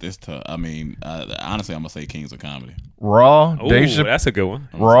 It's tough. I mean, honestly, I'm gonna say Kings of Comedy. Raw, Oh, Dave Chappelle. that's a good one.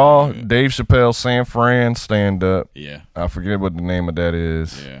 Raw, Dave Chappelle, San Fran stand-up. Yeah, I forget what the name of that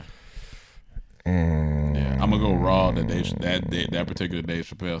is. yeah. And Yeah, I'm gonna go Raw. That particular Dave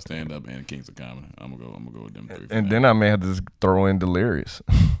Chappelle stand up and Kings of Comedy. I'm gonna go with them 3. And then I may have to just throw in Delirious.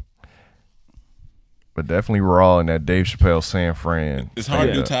 But definitely Raw and that Dave Chappelle San Fran. It's hard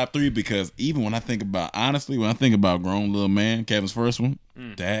to do stand-up. top 3 because even when I think about Grown Little Man, Kevin's first one,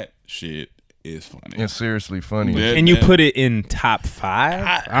 that shit is funny. It's seriously funny. Yeah. Can you put it in top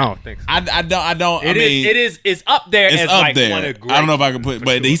 5? I don't think so. I don't. It's up there. It's as up like there. One of I don't know if I can put,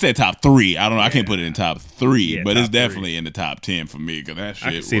 but sure. he said top 3. I don't know. I can't put it in top 3, Yeah, but top it's definitely in the top 10 for me because that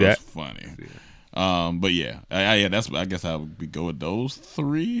can shit see was that. funny. But yeah, I guess I would go with those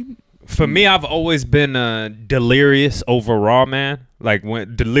 3. For me, I've always been Delirious over Raw, man. Like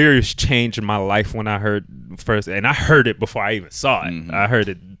when Delirious changed my life when I heard first, and I heard it before I even saw it. I heard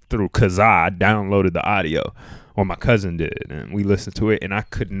it through Kazaa. I downloaded the audio, or my cousin did, and we listened to it, and I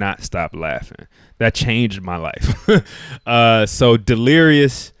could not stop laughing. That changed my life. So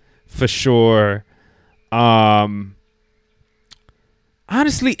Delirious for sure.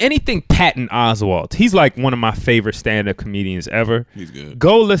 Honestly, anything Patton Oswalt. He's like one of my favorite stand-up comedians ever. He's good.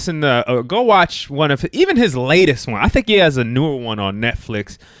 Go listen to, go watch one of even his latest one. I think he has a newer one on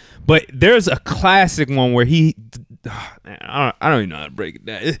Netflix, but there's a classic one where he, I don't even know how to break it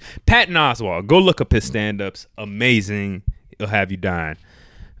down. Patton Oswalt. Go look up his stand-ups. Amazing. It'll have you dying.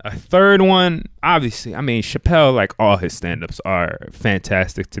 A third one, obviously, I mean, Chappelle, like all his stand-ups are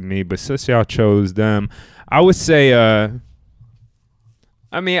fantastic to me, but since y'all chose them, I would say,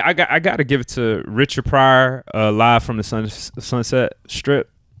 I mean, I got to give it to Richard Pryor, live from the Sunset Strip.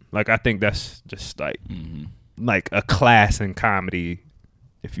 Like, I think that's just like a class in comedy.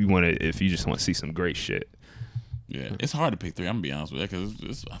 If you just want to see some great shit. Yeah, it's hard to pick 3. I'm gonna be honest with you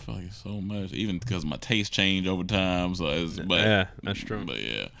because I feel like it's so much, even because my taste change over time. So yeah, that's true. But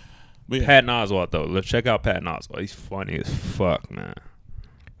yeah, Patton Oswalt though, let's check out Patton Oswalt. He's funny as fuck, man.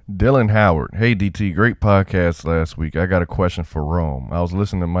 Dylan Howard. Hey, DT, great podcast last week. I got a question for Rome. I was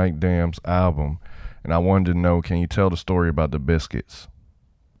listening to Mike Dam's album, and I wanted to know, can you tell the story about the biscuits?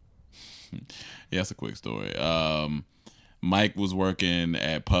 Yeah, it's a quick story. Mike was working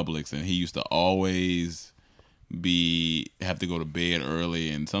at Publix, and he used to always have to go to bed early,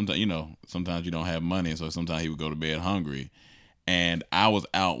 and sometimes you don't have money, so sometimes he would go to bed hungry. And I was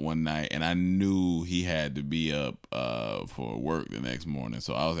out one night, and I knew he had to be up for work the next morning.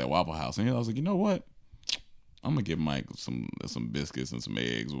 So I was at Waffle House, and I was like, you know what? I'm gonna give Mike some biscuits and some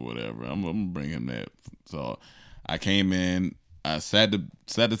eggs or whatever. I'm gonna bring him that. So I came in, I sat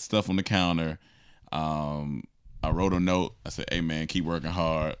the stuff on the counter. I wrote a note. I said, "Hey man, keep working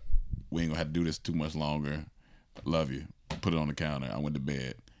hard. We ain't gonna have to do this too much longer. Love you." Put it on the counter. I went to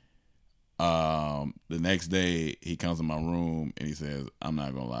bed. The next day he comes in my room and he says, "I'm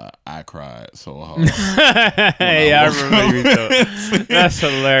not gonna lie, I cried so hard." Hey, I remember you told. That's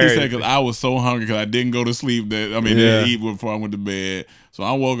hilarious. He said, "Cause I was so hungry because I didn't go to sleep. Didn't eat before I went to bed. So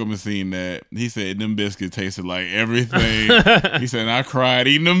I woke up and seen that." He said, "Them biscuits tasted like everything." He said, "I cried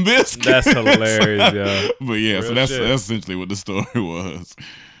eating them biscuits." That's hilarious, yo. But yeah, Real so that's shit. essentially what the story was.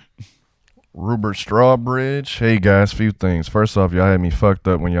 Rupert Strawbridge. Hey guys, few things. First off, y'all had me fucked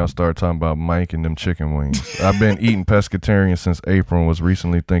up when y'all started talking about Mike and them chicken wings. I've been eating pescatarian since April and was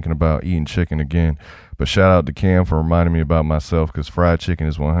recently thinking about eating chicken again. But shout out to Cam for reminding me about myself, because fried chicken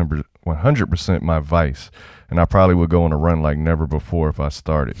is 100% my vice. And I probably would go on a run like never before if I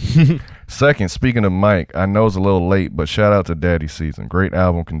started. Second, speaking of Mike, I know it's a little late, but shout out to Daddy Season. Great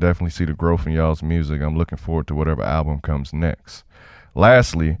album. Can definitely see the growth in y'all's music. I'm looking forward to whatever album comes next.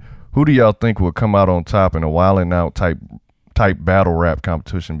 Lastly, who do y'all think will come out on top in a wildin' out type battle rap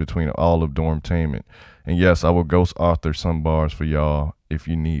competition between all of Dormtainment? And yes, I will ghost author some bars for y'all if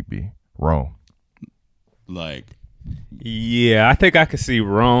you need be. Rome. Like Yeah, I think I could see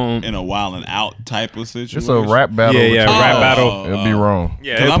Rome. in a wild and out type of situation. It's a rap battle. Yeah, rap battle. It'll be Rome.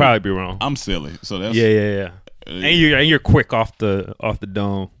 Yeah, it'll probably be Rome. I'm silly, so that's Yeah. And you're quick off the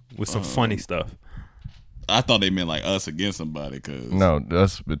dome with some funny stuff. I thought they meant like us against somebody. Cause No,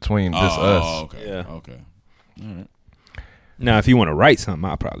 that's between just us. Okay. Yeah. Okay. All right. Now, if you want to write something,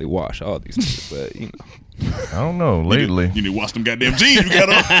 I'll probably wash all these things, but you know. I don't know. Lately, You need to wash them goddamn jeans you got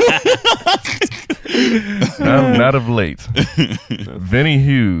on. not of late. Vinny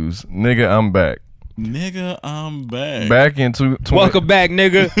Hughes, nigga, I'm back. Nigga, I'm back. Back into Welcome back,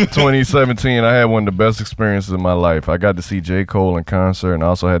 nigga. 2017, I had one of the best experiences of my life. I got to see J. Cole in concert and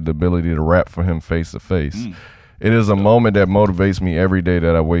also had the ability to rap for him face to face. It is a moment that motivates me every day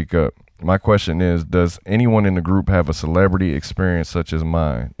that I wake up. My question is, does anyone in the group have a celebrity experience such as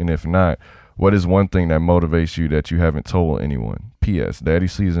mine? And if not, what is one thing that motivates you that you haven't told anyone? P.S. Daddy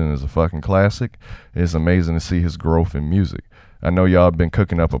Season is a fucking classic. It's amazing to see his growth in music. I know y'all have been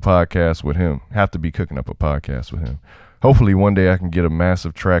cooking up a podcast with him. Have to be cooking up a podcast with him. Hopefully one day I can get a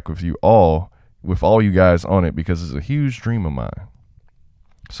massive track with you all, with all you guys on it, because it's a huge dream of mine.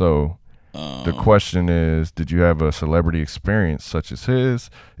 So the question is, did you have a celebrity experience such as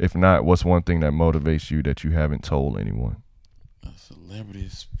his? If not, what's one thing that motivates you that you haven't told anyone? A celebrity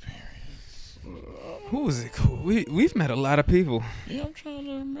experience. Who was it? Cool. We've met a lot of people. Yeah, I'm trying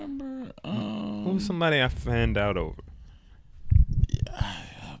to remember. Who was somebody I fanned out over?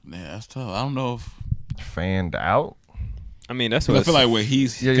 Man, that's tough. I don't know if Fanned out? I mean, that's what I feel like what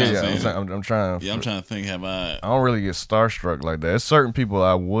he's Yeah. saying. I'm trying. Yeah, I'm trying to think. Have I? I don't really get starstruck like that. There's certain people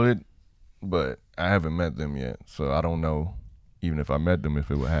I would, but I haven't met them yet, so I don't know. Even if I met them, if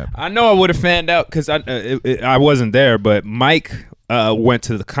it would happen. I know I would have fanned out because I wasn't there, but Mike went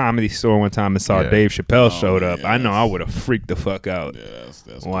to the Comedy Store one time and saw Dave Chappelle showed up. yeah, I know I would have freaked the fuck out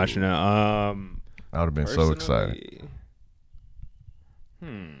That's watching cool. that. I would have been so excited.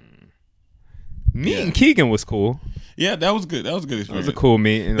 Meeting Keegan was cool. Yeah, that was good. That was a good It experience. was a cool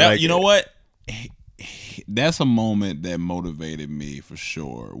meeting. That, Like, you know what? That's a moment that motivated me for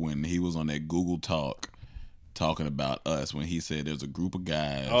sure when he was on that Google Talk talking about us, when he said there's a group of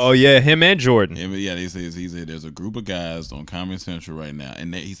guys. Oh yeah, him and Jordan. Yeah, he said there's a group of guys on Comedy Central right now,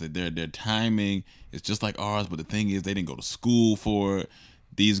 and he said their timing is just like ours, but the thing is they didn't go to school for it.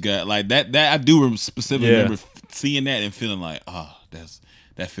 These guys like that I do specifically remember seeing that and feeling like, oh,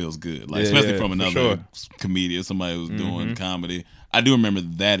 that feels good, like especially from another comedian, somebody who's doing comedy. I do remember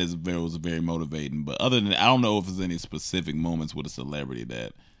that was very motivating. But other than that, I don't know if there's any specific moments with a celebrity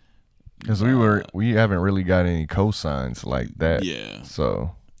that. Because we haven't really got any cosigns like that. Yeah.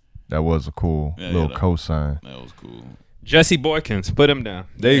 So that was a cool little cosign. That was cool. Jesse Boykins, put him down.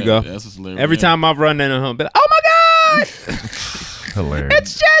 There you go. That's a celebrity. Every time I've run into him, be like, oh my god, Hilarious.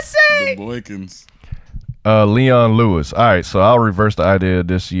 it's Jesse. The Boykins. Leon Lewis. All right, so I'll reverse the idea of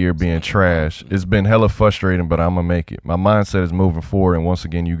this year being trash. It's been hella frustrating, but I'm going to make it. My mindset is moving forward, and once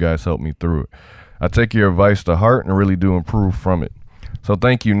again, you guys helped me through it. I take your advice to heart and really do improve from it. So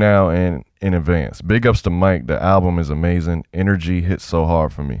thank you now and in advance. Big ups to Mike. The album is amazing. Energy hits so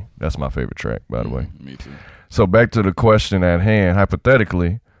hard for me. That's my favorite track, by the way. Me too. So back to the question at hand.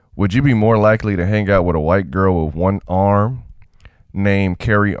 Hypothetically, would you be more likely to hang out with a white girl with one arm named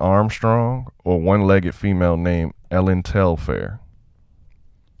Carrie Armstrong or one-legged female named Ellen Telfair?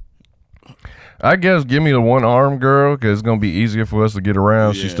 I guess give me the one-arm girl because it's going to be easier for us to get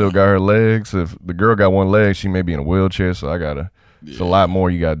around. She still got her legs. If the girl got one leg, she may be in a wheelchair, so I got to... It's a lot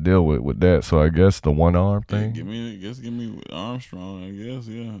more you got to deal with that. So I guess the one-arm thing. Give me Armstrong, I guess,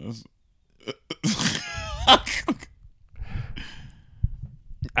 yeah.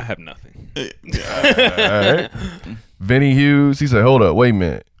 I have nothing. All right. Vinny Hughes, he said, hold up, wait a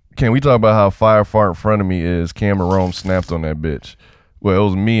minute. Can we talk about how fire fart in front of me is Cameron Rome snapped on that bitch? Well, it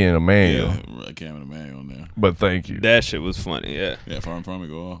was me and Emmanuel. Yeah, right, Cam and Emmanuel on there. But thank you. That shit was funny, yeah. Yeah, far in front of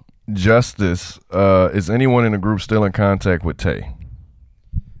me, go off. Justice, is anyone in the group still in contact with Tay?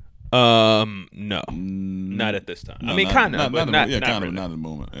 No. Not at this time. No, I mean, kind of, but not kind really. of, not at the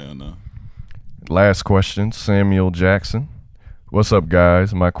moment. Yeah, no. Last question, Samuel Jackson. What's up,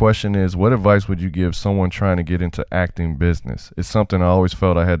 guys? My question is, what advice would you give someone trying to get into acting business? It's something I always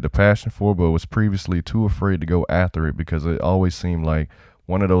felt I had the passion for, but was previously too afraid to go after it because it always seemed like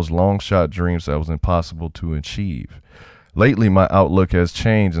one of those long shot dreams that was impossible to achieve. Lately, my outlook has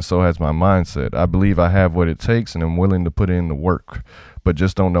changed and so has my mindset. I believe I have what it takes and I'm willing to put in the work, but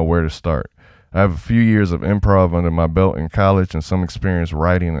just don't know where to start. I have a few years of improv under my belt in college and some experience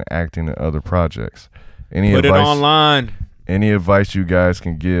writing and acting in other projects. Put it online. Any advice you guys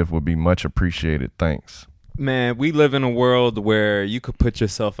can give would be much appreciated. Thanks. Man, we live in a world where you could put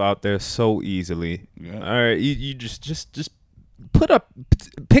yourself out there so easily. Yeah. All right, you just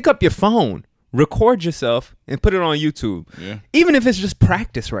pick up your phone, record yourself, and put it on YouTube. Yeah. Even if it's just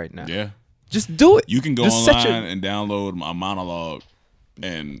practice right now. Yeah. Just do it. You can go Just online and download a monologue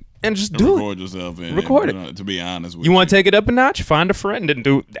and just do record yourself and Record and, it. to be honest with You want to take it up a notch? Find a friend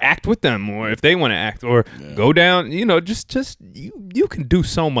and act with them, or if they want to act, or go down. You know, just you can do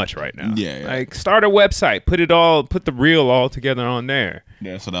so much right now. Yeah. Like start a website, put the reel all together on there.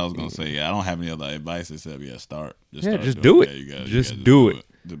 Yeah, that's what I was gonna say. Yeah, I don't have any other advice except start. Just start do doing it. Yeah, you just gotta do it.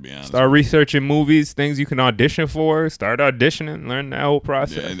 To be honest, Start researching movies, things you can audition for. Start auditioning, learn that whole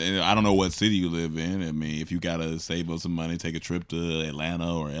process. Yeah, and I don't know what city you live in. I mean, if you gotta save up some money, take a trip to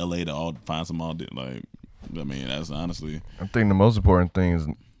Atlanta or LA to find some like. I mean, that's honestly. I think the most important thing is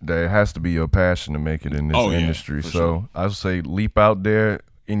that it has to be your passion to make it in this industry. So sure. I would say leap out there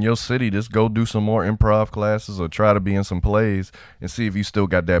in your city. Just go do some more improv classes or try to be in some plays and see if you still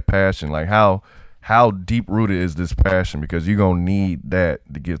got that passion. Like how deep rooted is this passion? Because you're gonna need that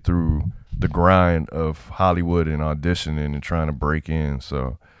to get through the grind of Hollywood and auditioning and trying to break in.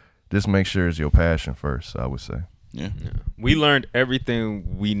 So just make sure it's your passion first, I would say. Yeah. We learned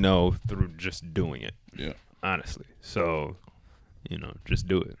everything we know through just doing it. Yeah. Honestly. So, just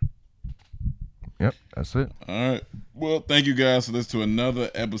do it. Yep, that's it. All right. Well, thank you guys for listening to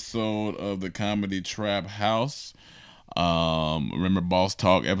another episode of the Comedy Trap House. Remember, Boss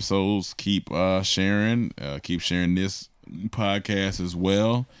Talk episodes. Keep sharing. Keep sharing this podcast as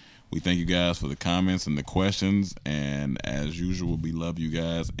well. We thank you guys for the comments and the questions. And as usual, we love you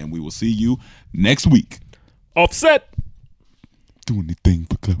guys. And we will see you next week. Offset. Do anything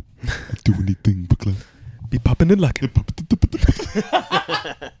for club. Do anything for club. Be popping and locking.